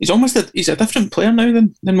 he's a different player now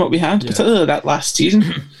than what we had, particularly that last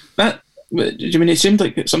season. It seemed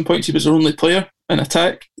like at some points he was the only player in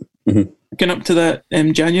attack. Going up to that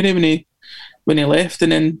January when he left,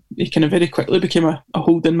 and then he kind of very quickly became a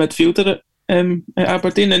holding midfielder at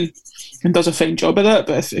Aberdeen and does a fine job of that.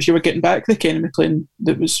 But if you were getting back the Kenny McLean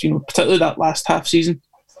that was, particularly that last half season,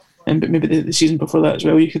 but maybe the season before that as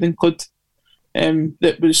well, you could include,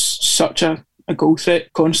 that was such a goal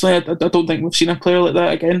threat constantly. I don't think we've seen a player like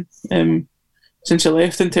that again since he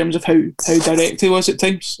left, in terms of how direct he was at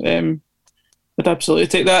times. I'd absolutely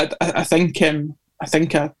take that. I think a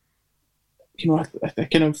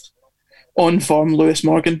kind of on form Lewis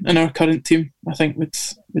Morgan in our current team, I think would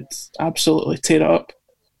absolutely tear it up.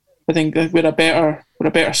 I think we're a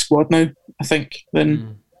better squad now, I think,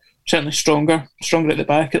 than certainly stronger at the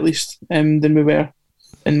back at least, than we were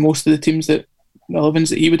in most of the teams the 11s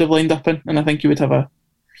that he would have lined up in. And I think he would have a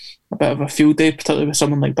bit of a field day, particularly with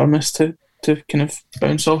someone like Durmus to kind of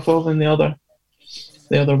bounce off of in the other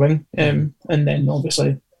wing. And then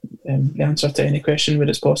obviously the answer to any question where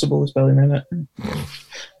it's possible is Billy Mennett.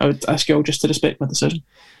 I would ask you all just to respect my decision.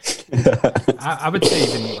 I would say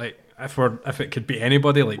even like if it could be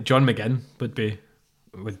anybody, like John McGinn would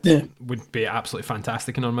be absolutely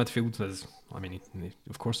fantastic in our midfield.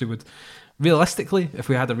 Of course he would. Realistically, if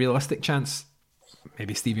we had a realistic chance,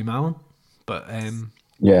 maybe Stevie Mallon. But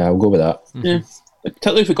yeah, I'll go with that. Yeah,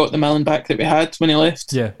 particularly if we got the Mallon back that we had when he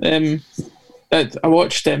left. Yeah. I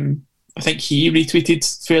watched. I think he retweeted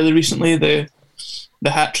fairly recently the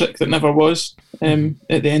hat trick that never was at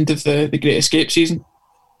the end of the Great Escape season,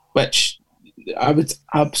 which I would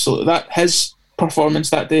absolutely, his performance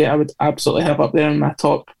that day I would absolutely have up there in my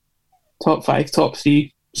top 5, top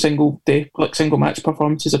 3 single match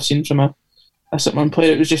performances I've seen from a St Mirren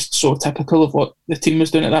player. It was just so typical of what the team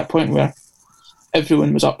was doing at that point, where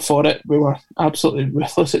everyone was up for it. We were absolutely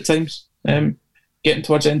ruthless at times. Getting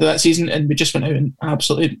towards the end of that season, and we just went out and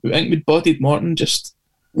absolutely, I think we'd bodied Morton just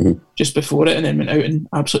before it, and then went out and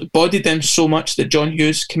absolutely bodied them so much that John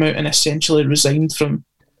Hughes came out and essentially resigned from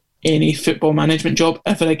any football management job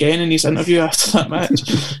ever again in his interview after that match.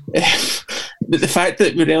 The fact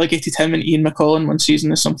that we relegated him and Ian McCall in one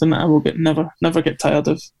season is something that I will never get tired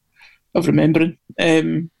of remembering.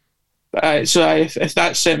 If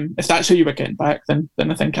that's who you were getting back, then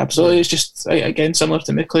I think absolutely. It's just, again, similar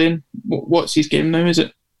to McLean. What's his game now? Has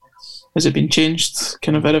it been changed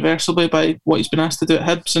kind of irreversibly by what he's been asked to do at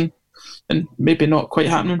Hibs, and maybe not quite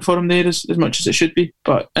happening for him there as much as it should be?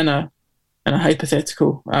 But in a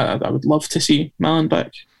hypothetical, I would love to see Mallon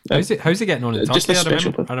back. How's he getting on in Turkey? Just a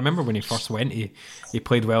special I remember when he first went, he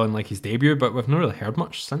played well in like his debut, but we've not really heard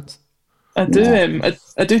much since. I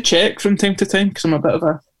do check from time to time because I'm a bit of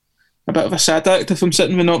a sad act if I'm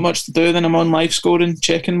sitting with not much to do. Then I'm on live scoring,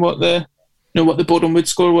 checking what the Boreham Wood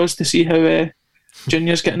score was to see how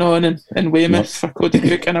Junior's getting on in Weymouth for Cody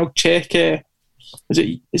Cook, and I'll check. Is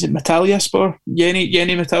it Metalliaspor? Yeni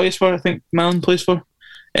Metalliaspor, I think Mallon plays for.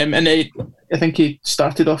 And I think he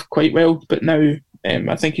started off quite well, but now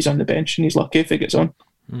I think he's on the bench and he's lucky if he gets on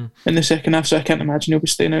in the second half. So I can't imagine he'll be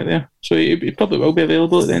staying out there. So he probably will be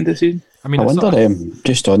available at the end of the season. I wonder,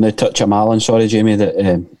 just on the touch of Mallon, sorry Jamie,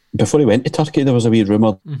 that before he went to Turkey there was a wee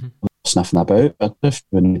rumour sniffing about. I don't know if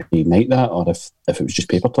we would ignite that, or if it was just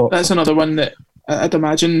paper talk. That's another one that I'd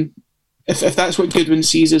imagine if that's what Goodwin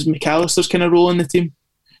sees as McAllister's kind of role in the team,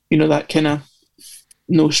 that kind of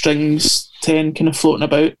no strings 10 kind of floating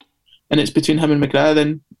about, and it's between him and McGrath,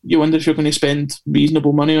 then you wonder if you're going to spend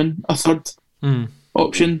reasonable money on a third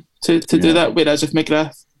option to do that. Whereas if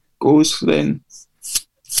McGrath goes, then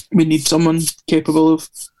we need someone capable of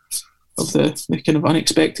the kind of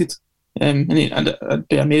unexpected. And I'd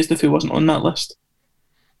be amazed if he wasn't on that list.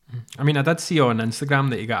 I mean, I did see on Instagram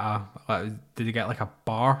that he got did he get like a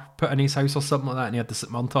bar put in his house or something like that, and he had the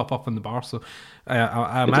St Mirren top up on the bar. So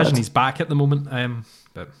I imagine he's back at the moment.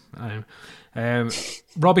 But I don't know.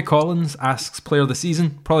 Robbie Collins asks player of the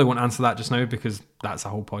season. Probably won't answer that just now because that's a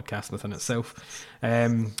whole podcast within itself.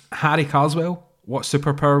 Harry Carswell, what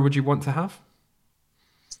superpower would you want to have?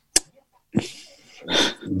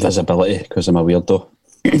 Visibility, because I'm a weirdo.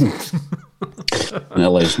 And it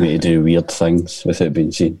allows me to do weird things without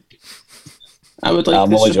being seen. I would like I'm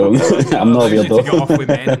not a weirdo. To get off with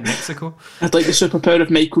men in Mexico. I'd like the superpower of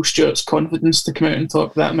Michael Stewart's confidence to come out and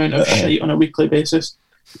talk that amount of shit on a weekly basis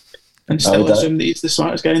and still assume that he's the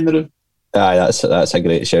smartest guy in the room. Aye, that's a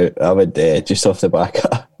great shout. I would, just off the back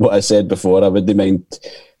of what I said before, I wouldn't mind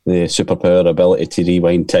the superpower ability to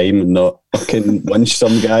rewind time and not fucking lunch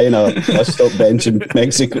some guy in a bus stop bench in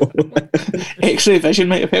Mexico. X-ray vision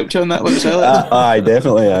might have helped you on that one as well. Aye,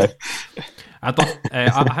 definitely, aye.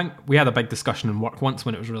 I think we had a big discussion in work once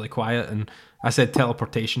when it was really quiet, and I said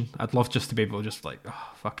teleportation. I'd love just to be able to just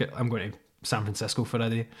fuck it, I'm going to San Francisco for a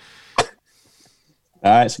day.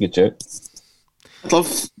 Aye, it's a good joke. I'd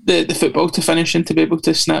love the football to finish and to be able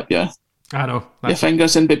to snap your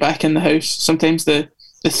fingers and be back in the house. Sometimes the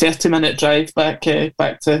 30-minute drive back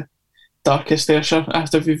to darkest Ayrshire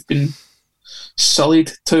after we've been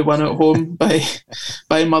sullied 2-1 at home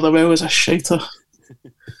by Motherwell is a shiter.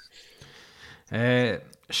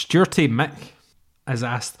 Stuarty Mick has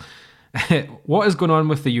asked, what is going on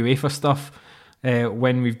with the UEFA stuff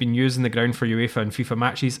when we've been using the ground for UEFA and FIFA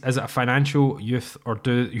matches? Is it a financial youth, or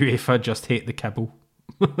do UEFA just hate the kibble?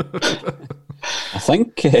 I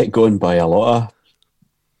think going by a lot of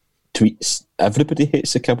tweets, everybody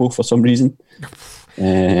hates the kibble for some reason.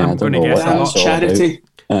 I'm going to guess a lot. Charity.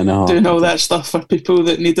 I know. Doing all that stuff for people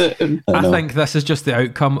that need it. And I think this is just the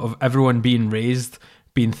outcome of everyone being raised,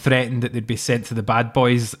 being threatened that they'd be sent to the bad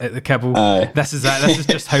boys at the kibble. This is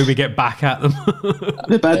just how we get back at them.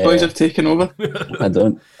 The bad boys have taken over. I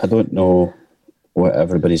don't know what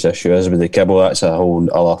everybody's issue is with the kibble. That's a whole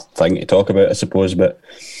other thing to talk about, I suppose. But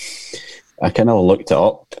I kind of looked it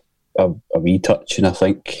up a wee touch, and I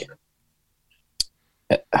think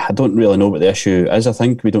I don't really know what the issue is. I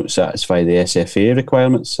think we don't satisfy the SFA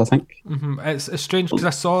requirements, I think. Mm-hmm. It's strange because I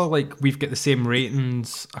saw we've got the same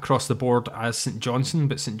ratings across the board as St Johnstone,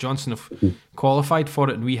 but St Johnstone have qualified for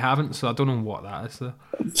it and we haven't, so I don't know what that is there.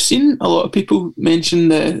 I've seen a lot of people mention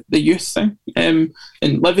the youth thing, and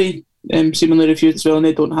Livy seemingly reviewed as well, and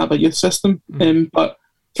they don't have a youth system. But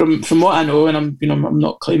from what I know, and I'm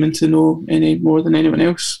not claiming to know any more than anyone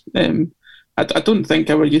else, I don't think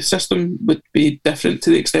our youth system would be different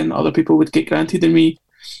to the extent that other people would get granted and we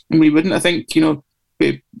wouldn't. I think,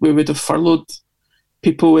 we would have furloughed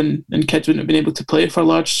people and kids wouldn't have been able to play for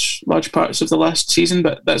large parts of the last season,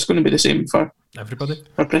 but that's going to be the same for everybody,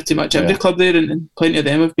 for pretty much every club there, and plenty of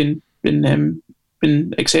them have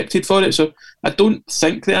been accepted for it. So I don't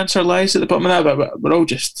think the answer lies at the bottom of that, but we're all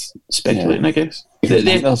just speculating, I guess.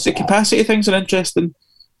 The capacity things are interesting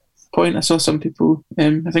point. I saw some people,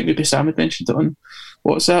 I think maybe Sam had mentioned it on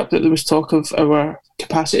WhatsApp, that there was talk of our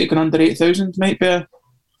capacity going under 8,000 might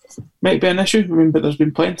be an issue. But there's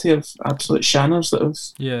been plenty of absolute shanners that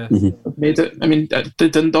have made it. I mean,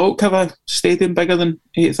 did Dundalk have a stadium bigger than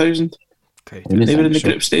 8,000? Okay, they were in the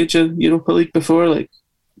group stage of Europa League before.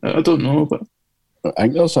 I don't know, but I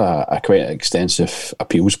think there's a quite extensive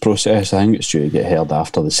appeals process. I think it's due to get held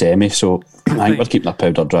after the semi, so I think we're keeping our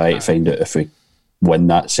powder dry to find out if we win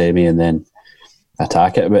that semi and then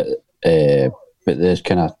attack it. But there's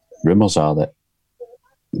kind of rumours are that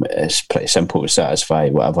it's pretty simple to satisfy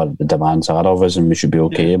whatever the demands are of us, and we should be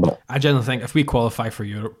okay. But I generally think if we qualify for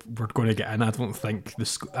Europe, we're going to get in. I don't even think the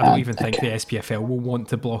SPFL will want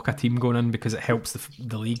to block a team going in because it helps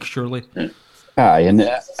the league, surely. Aye, and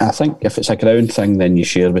I think if it's a ground thing, then you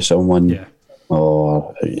share with someone,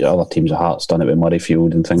 or other teams of Hearts done it with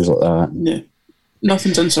Murrayfield and things like that. Yeah.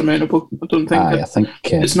 Nothing's insurmountable. I don't think. I think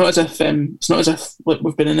it's not as if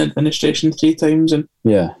we've been in administration 3 times and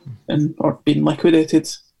or been liquidated.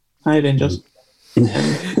 Hi Rangers, and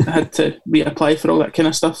had to reapply for all that kind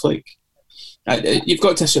of stuff. You've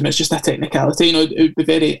got to assume it's just a technicality. It would be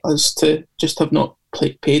very us to just have not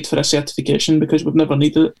paid for a certification because we've never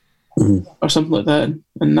needed it, or something like that.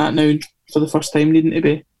 And that now, for the first time, needing to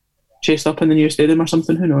be chased up in the new stadium or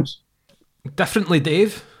something, who knows? Differently,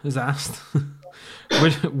 Dave is asked.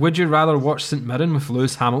 Would you rather watch St Mirren with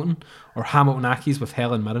Lewis Hamilton or Hamilton Accies with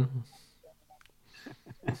Helen Mirren?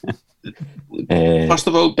 First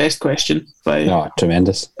of all, best question by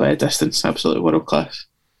tremendous by a distance, absolutely world class.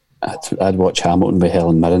 I'd watch Hamilton with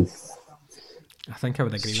Helen Mirren. I think I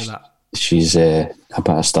would agree with that. She's a bit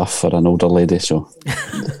of stuff for an older lady, so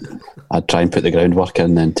I'd try and put the groundwork in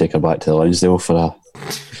and then take her back to the Lonsdale for a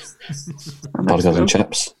burgers and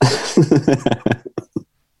chips.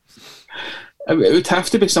 It would have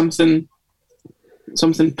to be something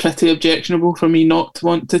pretty objectionable for me not to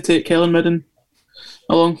want to take Helen Mirren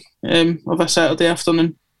along of a Saturday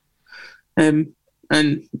afternoon, and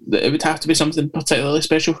it would have to be something particularly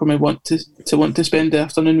special for me want to spend the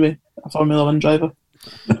afternoon with a Formula One driver.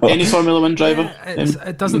 Any Formula One driver.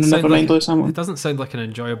 It doesn't sound like it doesn't sound like an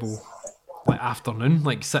enjoyable afternoon,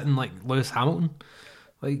 like sitting like Lewis Hamilton.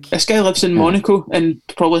 Like, this guy lives in Monaco and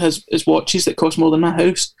probably has watches that cost more than my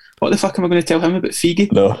house. What the fuck am I going to tell him about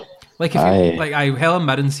Figi? No. Like Helen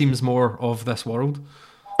Mirren seems more of this world.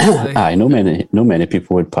 Aye, no many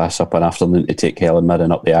people would pass up an afternoon to take Helen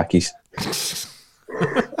Mirren up the Accies.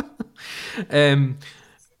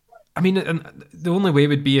 I mean, the only way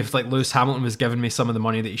would be if like Lewis Hamilton was giving me some of the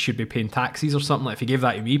money that he should be paying taxis or something. Like if he gave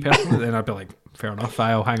that to me personally, then I'd be like, fair enough,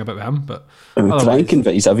 I'll hang about with him. But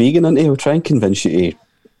he's a vegan, isn't he? He'll try and convince you to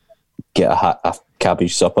get a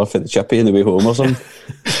cabbage supper for the chippy on the way home or something.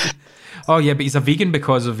 Oh yeah, but he's a vegan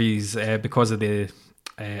because of the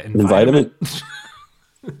environment.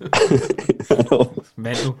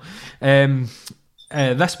 Mental.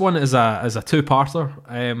 This one is a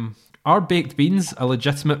two-parter. Are baked beans a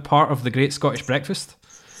legitimate part of the Great Scottish Breakfast?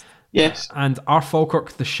 Yes. And are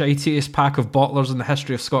Falkirk the shitiest pack of bottlers in the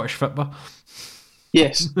history of Scottish football?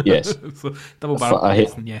 Yes. Yes. So, double barrel.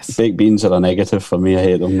 Yes. Baked beans are a negative for me. I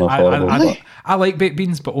hate them. They're horrible. I like baked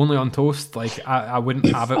beans, but only on toast. Like I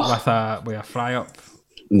wouldn't have it with a fry up.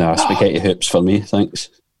 No, spaghetti hoops for me. Thanks.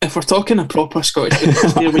 If we're talking a proper Scottish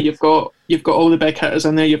breakfast here, where you've got all the big hitters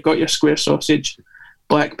in there, you've got your square sausage,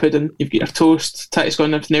 black pudding, you've got your toast, tatty scone,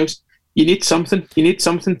 and everything else. You need something. You need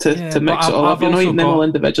something to mix it all up. You're not eating them all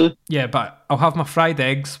individually. Yeah, but I'll have my fried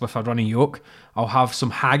eggs with a runny yolk. I'll have some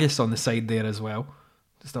haggis on the side there as well.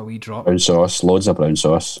 Just a wee drop. Brown sauce, loads of brown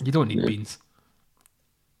sauce. You don't need beans.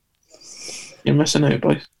 You're missing out,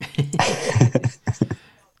 boys.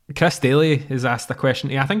 Chris Daly has asked a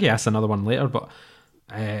question. I think he asked another one later, but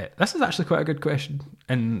this is actually quite a good question.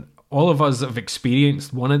 And all of us have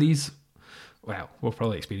experienced one of these. Well, we'll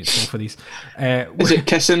probably experience both of these. Is it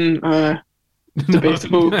kissing?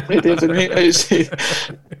 Debatable.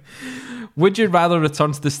 Would you rather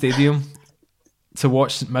return to the stadium to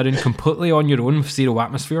watch St Mirren completely on your own with zero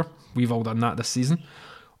atmosphere? We've all done that this season.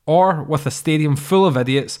 Or with a stadium full of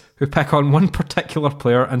idiots who pick on one particular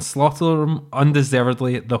player and slaughter them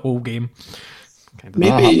undeservedly the whole game?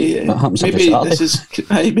 Maybe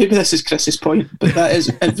this is Chris's point, but that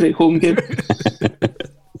is every home game.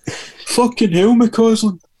 Fucking hell,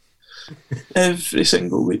 McCausland. Every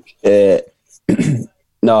single week.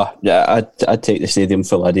 No, yeah, I'd take the stadium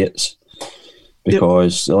full of idiots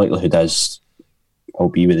because the likelihood is I'll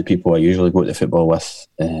be with the people I usually go to football with,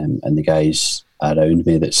 and the guys around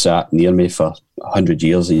me that sat near me for 100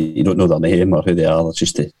 years. You don't know their name or who they are. It's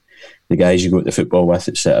just the guys you go to football with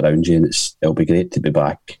that sit around you, and it'll be great to be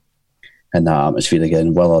back in that atmosphere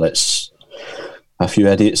again, whether it's a few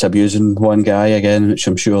idiots abusing one guy again, which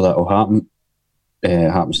I'm sure that will happen.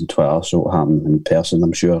 It happens in Twitter, so it'll happen in person,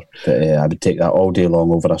 I'm sure. But I would take that all day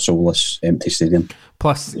long over a soulless, empty stadium.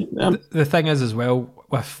 Plus, the thing is as well,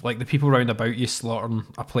 with like the people round about you slaughtering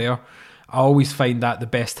a player, I always find that the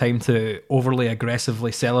best time to overly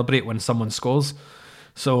aggressively celebrate when someone scores.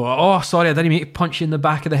 So, sorry, I didn't mean to punch you in the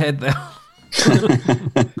back of the head there.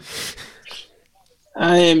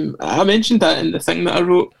 I mentioned that in the thing that I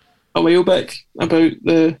wrote a while back about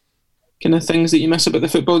the kind of things that you miss about the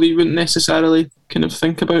football that you wouldn't necessarily kind of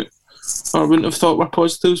think about or wouldn't have thought were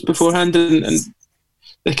positives beforehand, and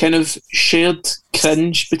the kind of shared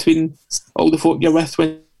cringe between all the folk you're with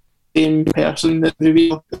when the same person that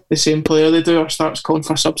reveals the same player they do or starts calling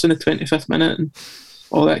for subs in the 25th minute and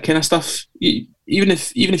all that kind of stuff. Even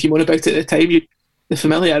if you moan about it at the time, the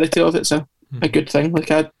familiarity of it's a good thing.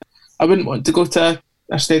 Like I wouldn't want to go to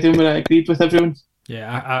a stadium where I agreed with everyone.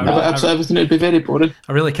 Yeah, absolutely everything. It'd be very boring.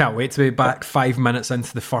 I really can't wait to be back 5 minutes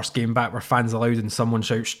into the first game back where fans allowed and someone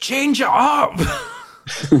shouts, "Change it up!"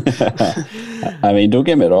 I mean, don't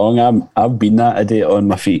get me wrong. I've been that idiot on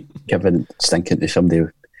my feet, stinking to somebody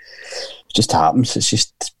just happens. It's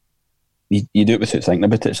just you do it without thinking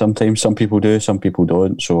about it sometimes. Some people do, some people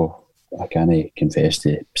don't. So I can't confess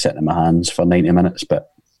to sitting in my hands for 90 minutes,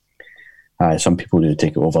 but some people do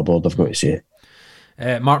take it overboard, I've got to say.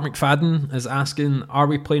 Mark McFadden is asking, are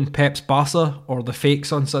we playing Pep's Barca or the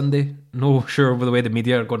Fakes on Sunday? No sure with the way the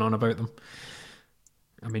media are going on about them.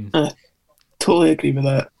 I mean... totally agree with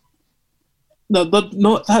that. They're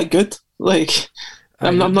not that good. Like,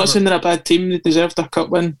 I'm not saying they're a bad team. They deserved their cup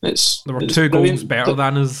win. There were 2 goals better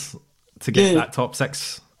than us to get that top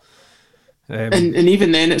 6. And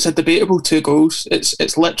even then, it's a debatable 2 goals.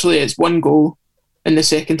 It's literally 1 goal in the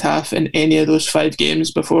second half in any of those 5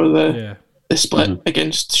 games before the split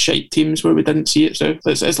against shite teams where we didn't see it. So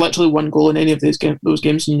it's literally 1 goal in any of those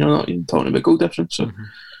games, and you're not even talking about goal difference. So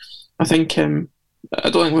I think I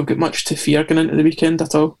don't think we've got much to fear going into the weekend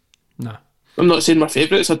at all. No. I'm not saying we're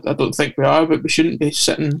favourites. I don't think we are, but we shouldn't be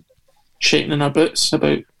sitting shaking in our boots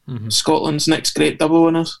about Scotland's next great double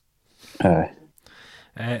winners.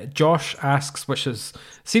 Josh asks, which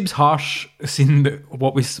seems harsh, seeing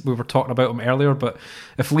what we were talking about him earlier, but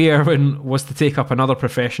if Lee Irwin was to take up another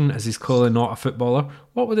profession, as he's clearly not a footballer,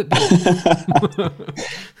 what would it be?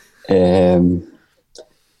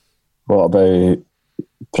 What about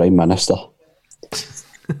Prime Minister?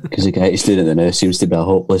 Because the guy who's doing it now seems to be a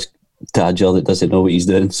hopeless tadger that doesn't know what he's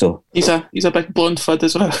doing. So he's a big blonde fud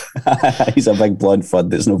as well. He's a big blonde fud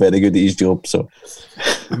that's not very good at his job. So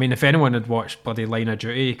I mean, if anyone had watched bloody Line of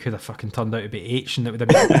Duty, he could have fucking turned out to be H, and it would have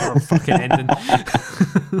been a better fucking ending.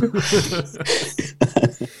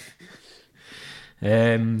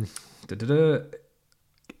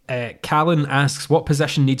 Callan asks, what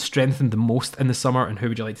position needs strengthened the most in the summer, and who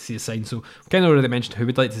would you like to see sign? So we kind of already mentioned who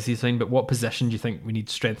we'd like to see sign, but what position do you think we need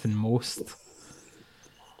strengthened most?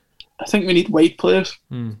 I think we need wide players.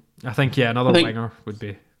 I think another winger would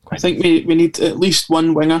be quite. I think we need at least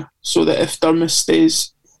 1 winger, so that if Dermot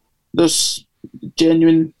stays, there's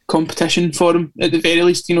genuine competition for him at the very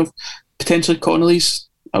least. Potentially Connolly's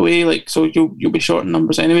away, so you'll be short in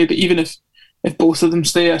numbers anyway. But even if both of them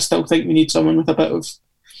stay, I still think we need someone with a bit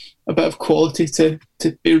of quality to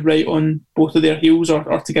be right on both of their heels,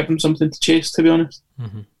 or to give them something to chase, to be honest.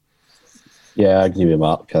 Yeah, I agree with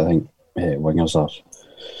Mark. I think wingers are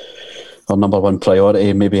our number 1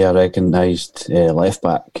 priority. Maybe a recognised left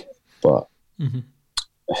back, but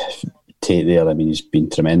Tate there, I mean, he's been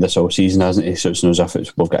tremendous all season, hasn't he? So it's not as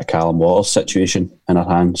if we've got a Callum Waters situation in our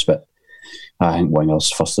hands, but I think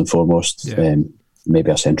wingers first and foremost.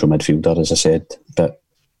 Maybe a central midfielder, as I said, but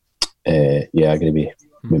I agree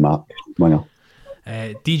with Mark. Winger.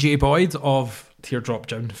 DJ Boyd of Teardrop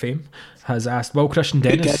Down fame has asked, will Christian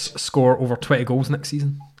Dennis score over 20 goals next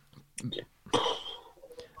season?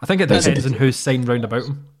 I think it depends on who's signed round about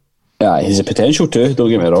him. Yeah, he's a potential too, don't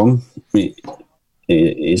get me wrong.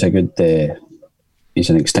 He's a good he's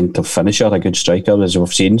an instinctive finisher, a good striker, as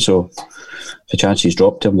we've seen, so if the chance he's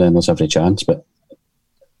dropped him, then there's every chance, but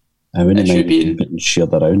I wouldn't mind getting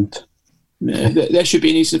shared around. There should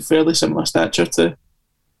be he's a fairly similar stature to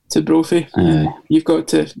Brophy. You've got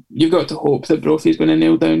to hope that Brophy's going to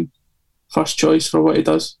nail down first choice for what he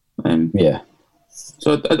does.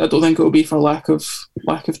 So I don't think it will be for lack of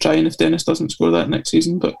trying if Dennis doesn't score that next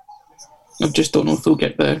season, but I just don't know if he'll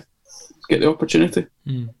get the opportunity.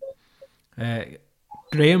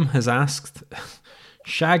 Graham has asked,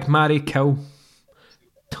 shag, marry, kill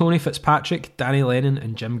Tony Fitzpatrick, Danny Lennon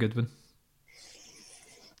and Jim Goodwin.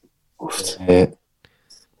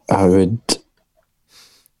 I would.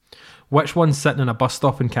 Which one's sitting in a bus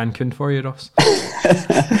stop in Cancun for you, Ross?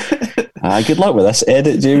 Good luck with this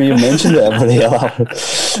edit, Jamie. You mentioned it every other.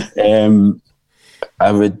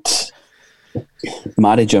 I would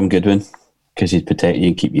marry Jim Goodwin because he'd protect you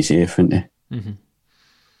and keep you safe, wouldn't he?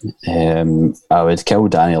 I would kill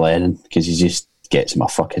Danny Lennon because he just gets my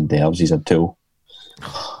fucking nerves. He's a tool.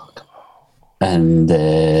 And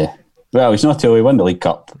he's not a tool. He won the League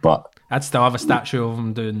Cup, but I'd still have a statue of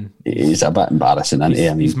him doing. He's a bit embarrassing, isn't he? I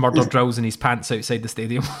mean, he's murder drills in his pants outside the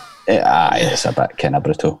stadium. It's a bit kind of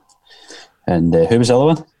brutal. And who was the other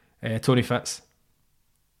one? Tony Fitz.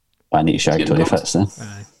 I need to shag Tony Fitz then.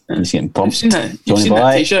 He's getting pumped. You've seen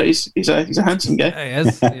that t-shirt. He's a handsome guy. He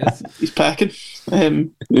is. He's packing. I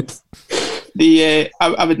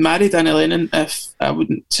would marry Danny Lennon if I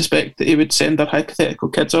wouldn't suspect that he would send our hypothetical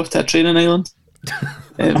kids off to a training island.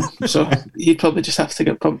 So he'd probably just have to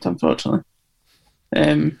get pumped, unfortunately.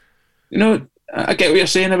 I get what you're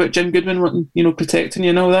saying about Jim Goodwin wanting, protecting you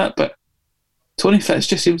and all that, but Tony Fitz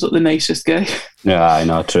just seems like the nicest guy. Yeah, I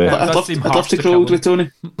know, true. I'd love to grow old with Tony.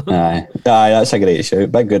 Aye, that's a great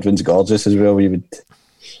shout. Big Goodwin's gorgeous as well. We would.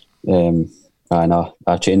 I know.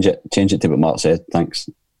 I'll change it to what Mark said. Thanks.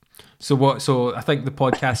 So I think the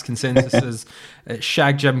podcast consensus is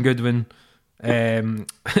Shag, Jim Goodwin,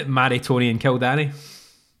 Mary, Tony, and Kildani.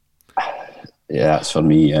 Yeah, that's for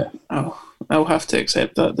me. Yeah. I'll have to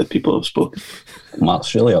accept that the people have spoken.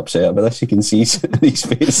 Mark's really upset about this. You can see in his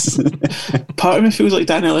face. Part of me feels like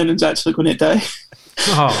Danny Lennon's actually going to die.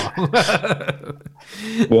 Oh.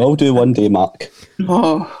 We all do one day, Mark.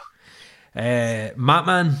 Oh.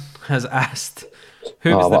 Mattman has asked,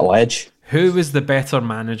 what a ledge. Who was the better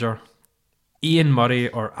manager, Ian Murray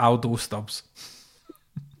or Aldo Stubbs?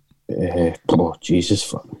 Oh, Jesus.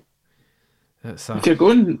 Fuck. If you're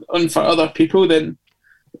going on for other people, then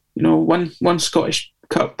one Scottish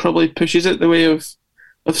Cup probably pushes it the way of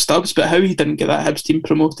Stubbs, but how he didn't get that Hibs team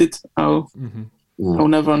promoted, I'll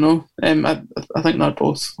never know. I think they're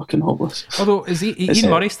both fucking hopeless. Although, is Ian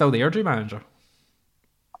Murray still the Airdrie manager?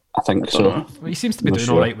 I think so. Well, he seems to be doing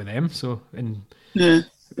all right with them. So,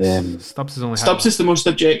 Stubbs is only is the most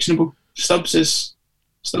objectionable. Stubbs is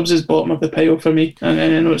bottom of the pile for me, and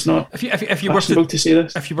I know it's not. If you were to say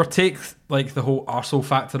this, if you were to take like the whole arsehole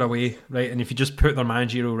factor away, right, and if you just put their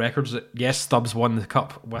managerial records, yes, Stubbs won the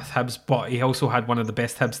cup with Hibs, but he also had one of the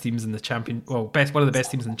best Hibs teams in the one of the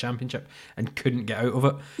best teams in the championship, and couldn't get out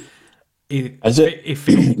of it. Is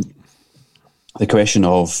it the question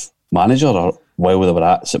of manager or while they were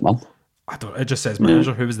at St Mirren? I don't. It just says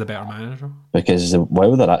manager. Who was the better manager? Because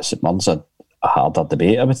while they're at St Mirren's a harder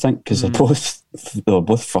debate, I would think, because they were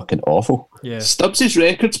both fucking awful. Yeah. Stubbs'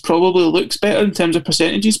 records probably looks better in terms of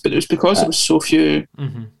percentages, but it was because there was so few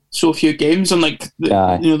games, and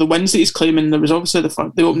the wins that he's claiming. There was obviously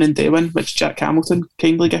the opening day win, which Jack Hamilton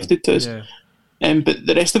kindly gifted to us. Yeah. But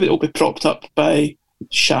the rest of it will be propped up by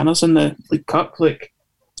Shanners in the League Cup.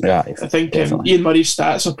 I think Ian Murray's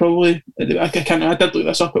stats are probably. I did look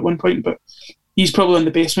this up at one point, but he's probably in the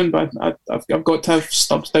basement. But I've got to have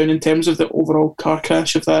Stubbs down in terms of the overall car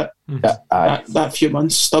crash of that few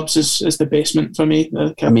months. Stubbs is the basement for me.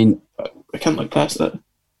 I can't look past that.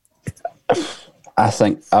 I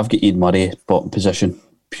think I've got Ian Murray bottom position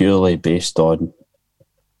purely based on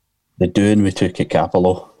the doing we took at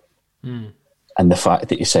Capello and the fact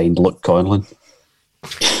that he signed Luke Conlon.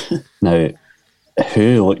 Now,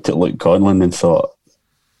 who looked at Luke Conlon and thought,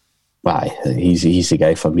 he's the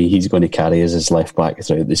guy for me. He's going to carry us as left back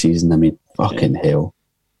throughout the season. I mean, fucking hell.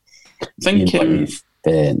 I think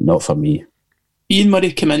not for me. Ian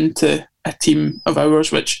Murray came into a team of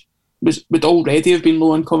ours which would already have been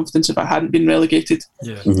low on confidence if it hadn't been relegated,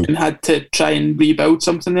 and had to try and rebuild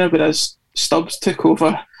something there. Whereas Stubbs took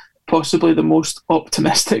over possibly the most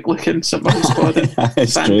optimistic looking St Mirren squad in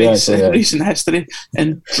fan base in recent history,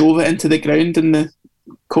 and drove it into the ground in the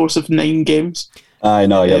course of 9 games. I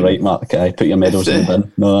know, you're right, Mark. I put your medals in the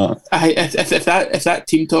bin. No, if that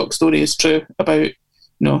team talk story is true about,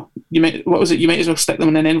 you might as well stick them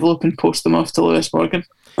in an envelope and post them off to Lewis Morgan.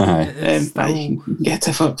 Get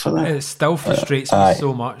a fuck for that. It still frustrates me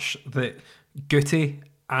so much that Guti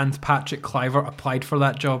and Patrick Cliver applied for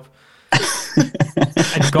that job.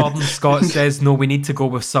 And Gordon Scott says, no, we need to go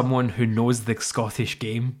with someone who knows the Scottish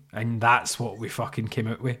game, and that's what we fucking came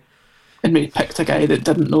out with. And we picked a guy that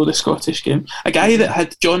didn't know the Scottish game. A guy that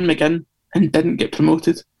had John McGinn and didn't get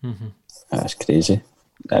promoted. That's crazy.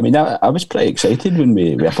 I mean, I was pretty excited when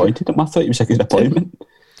we appointed him. I thought he was a good appointment.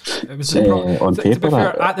 It was on paper. To be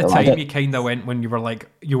fair, at the time, you kind of went when you were like,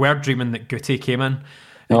 you were dreaming that Guti came in.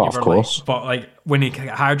 Of course. But when he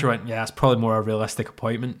hired you, went, that's probably more a realistic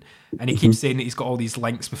appointment. And he keeps saying that he's got all these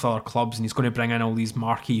links with other clubs and he's going to bring in all these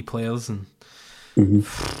marquee players. And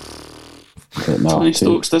Tony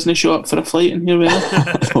Stokes doesn't show up for a flight, and here we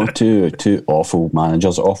are. two awful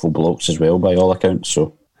managers, awful blokes as well, by all accounts.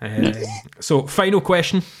 So final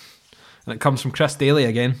question, and it comes from Chris Daly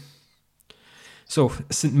again. So,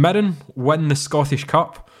 St Mirren win the Scottish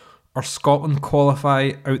Cup or Scotland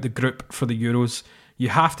qualify out the group for the Euros? You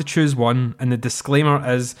have to choose one, and the disclaimer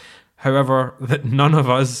is, however, that none of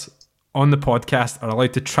us on the podcast are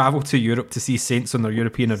allowed to travel to Europe to see Saints on their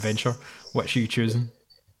European adventure. Which are you choosing?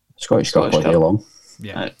 Scottish Cup all day long.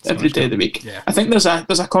 Yeah, every day of the week. Yeah. I think there's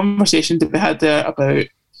a conversation to be had there about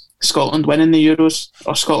Scotland winning the Euros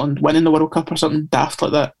or Scotland winning the World Cup or something daft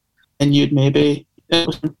like that, and there's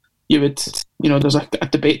a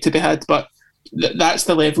debate to be had, but that's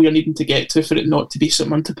the level you're needing to get to for it not to be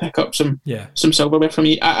someone to pick up some silverware for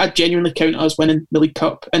me. I genuinely count us winning the League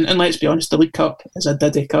Cup, and let's be honest, the League Cup is a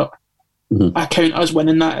Diddy Cup. I count us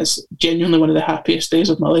winning that as genuinely one of the happiest days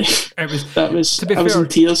of my life. I was in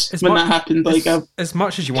tears when that happened. As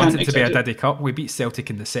much as you want it to be a Diddy Cup, we beat Celtic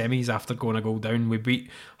in the semis after going a goal down. We beat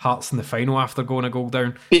Hearts in the final after going a goal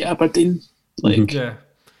down. Beat Aberdeen. We beat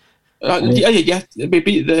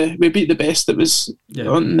the best that was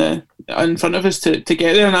on the in front of us to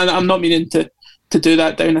get there. And I'm not meaning to do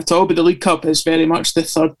that down at all, but the League Cup is very much the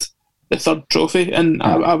third trophy, and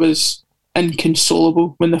I was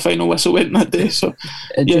inconsolable when the final whistle went that day. So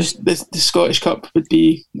the Scottish Cup would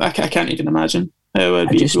be, I can't even imagine how it would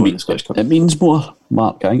be the Scottish Cup. It means more,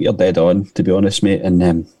 Mark. I think you're dead on, to be honest, mate.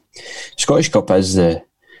 And Scottish Cup is the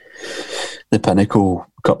pinnacle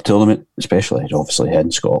cup tournament, especially obviously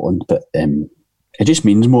in Scotland, but it just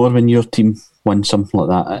means more when your team wins something like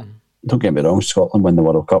that. Don't get me wrong, Scotland win the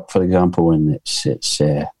World Cup, for example, and it's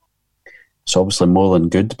obviously more than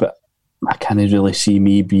good, but I can't really see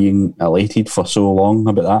me being elated for so long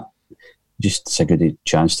about that. Just it's a good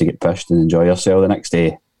chance to get pushed and enjoy yourself. The next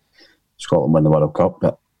day, Scotland win the World Cup,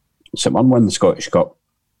 but St Mirren win the Scottish Cup.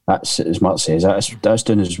 That's, as Mark says, that's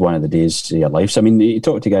done as one of the days of your lives. I mean, you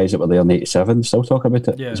talk to guys that were there in '87, still talk about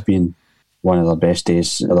it as being one of their best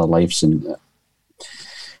days of their lives, and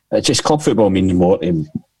it's just club football means more to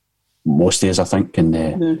most days, I think, and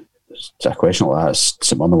it's a question like that.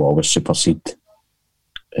 St Mirren will always supersede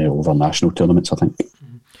over national tournaments, I think.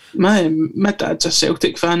 My dad's a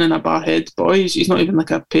Celtic fan and a Barhead boy. He's not even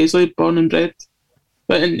like a Paisley, born and bred,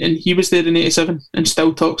 but and he was there in '87 and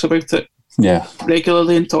still talks about it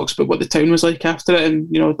regularly, and talks about what the town was like after it. And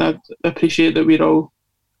I appreciate that we're all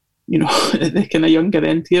at the kind of younger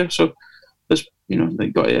end here, so there's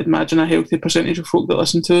like, got to imagine a healthy percentage of folk that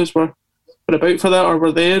listen to us were about for that, or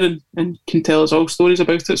were there and can tell us all stories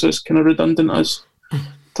about it. So it's kind of redundant us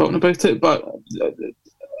talking about it, but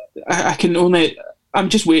I'm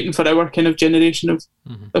just waiting for our kind of generation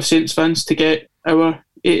of Saints fans to get our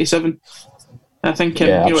 '87. I think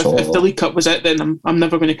if the League Cup was it, then I'm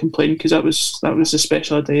never going to complain, because that was as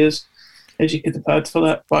special a day as you could have had for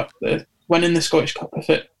that. But winning the Scottish Cup,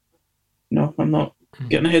 I'm not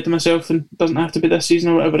getting ahead of myself, and it doesn't have to be this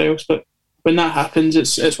season or whatever else. But when that happens,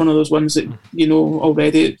 it's one of those ones that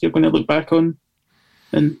already you're going to look back on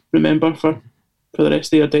and remember for the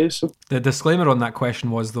rest of your days. So the disclaimer on that question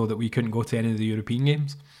was, though, that we couldn't go to any of the European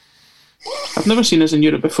games. I've never seen us in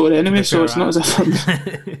Europe before anyway, so it's not as if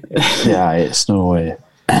it's no way.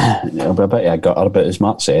 It'll be a bit of a gutter, but as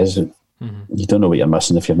Mark says, you don't know what you're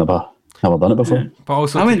missing if you've never done it before. Yeah. But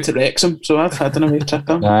also, I went to Wrexham, so I've had an away trip.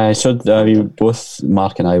 So both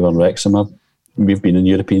Mark and I were in Wrexham. We've been on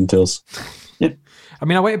European tours. Yeah, I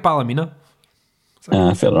mean, I went to Ballymena.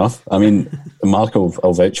 Fair enough. I mean, Mark will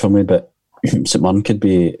vouch for me, but St Mirren could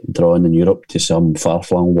be drawn in Europe to some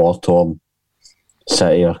far-flung, war-torn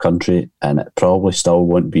city or country, and it probably still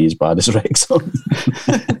won't be as bad as Wrexham.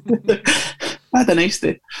 I had a nice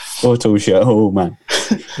day. Total shithole, man.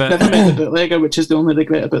 Never met the bootlegger, which is the only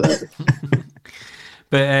regret about that.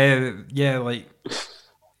 But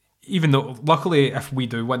even though, luckily, if we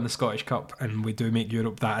do win the Scottish Cup and we do make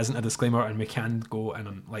Europe, that isn't a disclaimer, and we can go,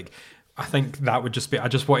 and I think that would just be, I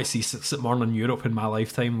just want to see St Mirren in Europe in my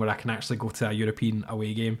lifetime, where I can actually go to a European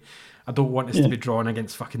away game. I don't want us to be drawn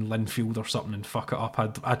against fucking Linfield or something and fuck it up.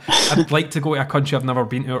 I'd like to go to a country I've never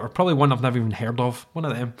been to, or probably one I've never even heard of. One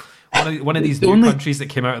of them. One of these new countries that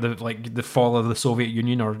came out of the fall of the Soviet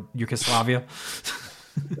Union or Yugoslavia.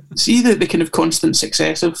 See the kind of constant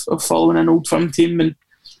success of following an old firm team, and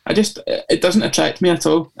it doesn't attract me at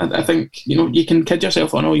all. I think you can kid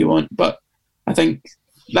yourself on all you want, but I think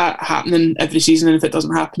that happening every season, and if it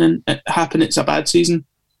doesn't happen, it's a bad season.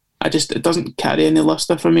 It doesn't carry any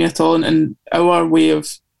luster for me at all. And our way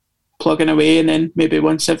of plugging away, and then maybe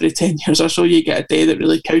once every 10 years or so you get a day that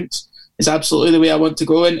really counts, is absolutely the way I want to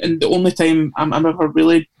go. And the only time I'm ever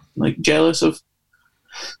really jealous of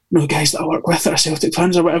guys that I work with that are Celtic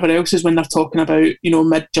fans or whatever else is when they're talking about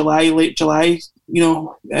mid-July, late July.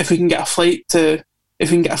 If we can get a flight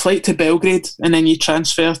to Belgrade, and then you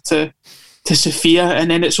transfer to Sofia, and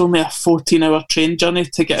then it's only a 14-hour train journey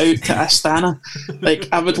to get out to Astana.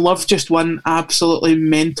 I would love just one absolutely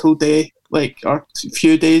mental day, or a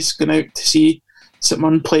few days going out to see St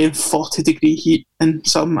Mirren play in 40-degree heat in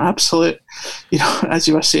some absolute, as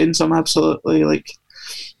you were saying, some absolutely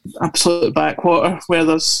absolute backwater where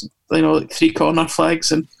there's 3 corner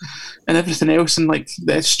flags and everything else, and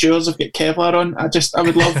the stewards have got Kevlar on. I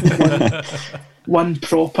would love one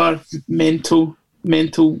proper mental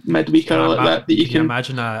midweeker like that you can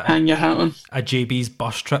imagine hang your hat on. A JB's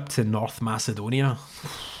bus trip to North Macedonia.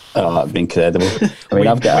 Oh, that'd be incredible. I mean,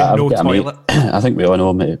 I've got a mate, I think we all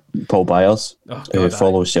know him, Paul Byers, who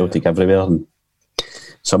follows Celtic everywhere, and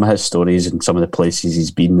some of his stories and some of the places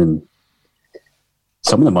he's been and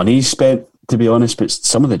some of the money he's spent, to be honest, but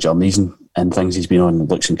some of the journeys and things he's been on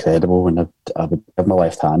looks incredible, and I would give my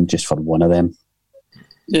left hand just for one of them.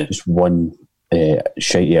 Yeah. Just one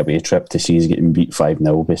shitey away trip to see he's getting beat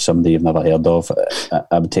 5-0 by somebody you've never heard of.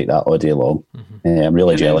 I would take that all day long. Mm-hmm. I'm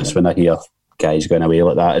really jealous when I hear guys going away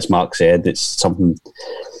like that. As Mark said, it's something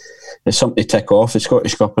to tick off, the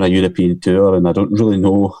Scottish Cup and a European tour, and I don't really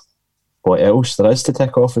know what else there is to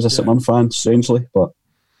tick off as a St Mirren fan, strangely, but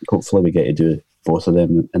hopefully we get to do both of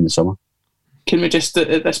them in the summer. Can we just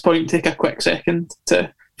at this point take a quick second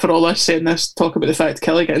to, for all us saying this, talk about the fact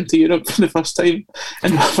Kelly get into Europe for the first time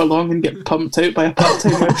and move along and get pumped out by a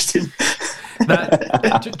part-time Welsh team?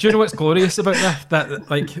 Do you know what's glorious about that?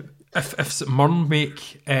 That like if St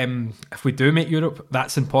Mirren if we do make Europe,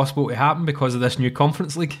 that's impossible to happen because of this new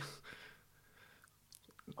Conference League.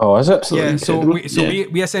 Oh, is it? Yeah. So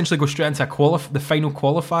we essentially go straight into the final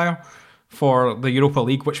qualifier for the Europa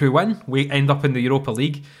League, which we win. We end up in the Europa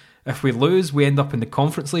League. If we lose, we end up in the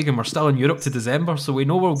Conference League, and we're still in Europe to December. So we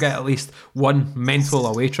know we'll get at least one mental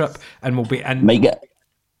away trip, and we'll be in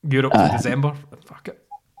Europe to December. Fuck it.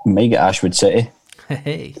 Might get Ashwood City.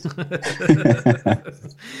 Hey.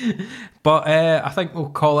 But I think we'll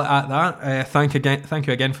call it at that. Thank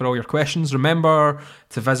you again for all your questions. Remember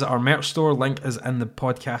to visit our merch store. Link is in the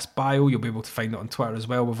podcast bio. You'll be able to find it on Twitter as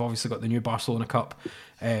well. We've obviously got the new Barcelona Cup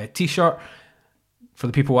t-shirt. For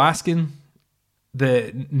the people asking,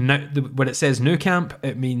 when it says new camp,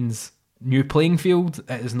 it means new playing field.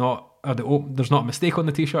 It is not. There's not a mistake on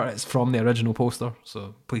the t-shirt. It's from the original poster,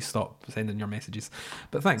 so please stop sending your messages.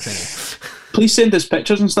 But thanks anyway. Please send us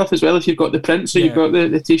pictures and stuff as well if you've got the prints or you've got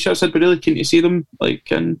the t-shirts. I'd be really keen to see them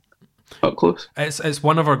up close. It's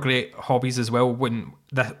one of our great hobbies as well. When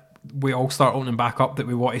we all start opening back up, that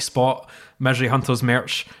we want to spot Misery Hunters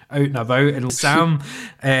merch out and about. And Sam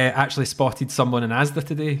actually spotted someone in Asda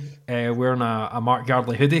today wearing a Mark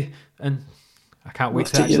Yardley hoodie, and I can't wait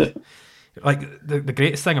to actually. Like the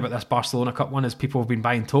greatest thing about this Barcelona Cup one is people have been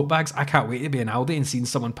buying tote bags. I can't wait to be in Aldi and seeing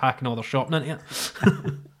someone packing all their shopping into it.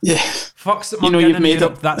 Yeah, fucks it. You've made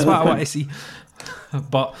up. That's what I want to see.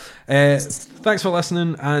 But thanks for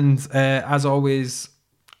listening, and as always,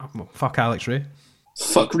 fuck Alex Ray.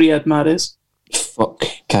 Fuck Riyad Mahrez. Fuck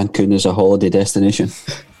Cancun as a holiday destination.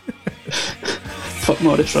 Fuck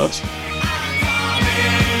Maurice Ross.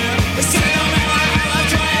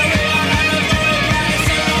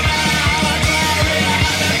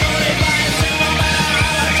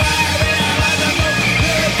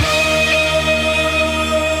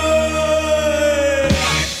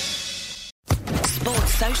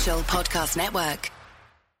 Podcast Network.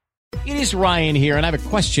 It is Ryan here, and I have a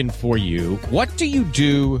question for you. What do you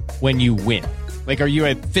do when you win? Like, are you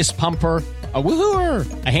a fist pumper, a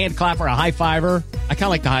woohooer, a hand clapper, a high fiver? I kind of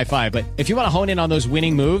like the high five, but if you want to hone in on those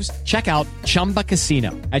winning moves, check out Chumba Casino.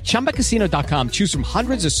 At ChumbaCasino.com, choose from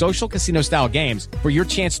hundreds of social casino-style games for your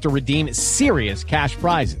chance to redeem serious cash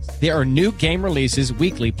prizes. There are new game releases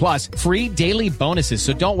weekly, plus free daily bonuses,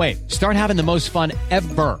 so don't wait. Start having the most fun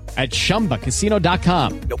ever at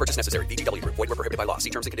ChumbaCasino.com. No purchase necessary. VGW Group. Void where prohibited by law. See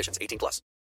terms and conditions. 18+.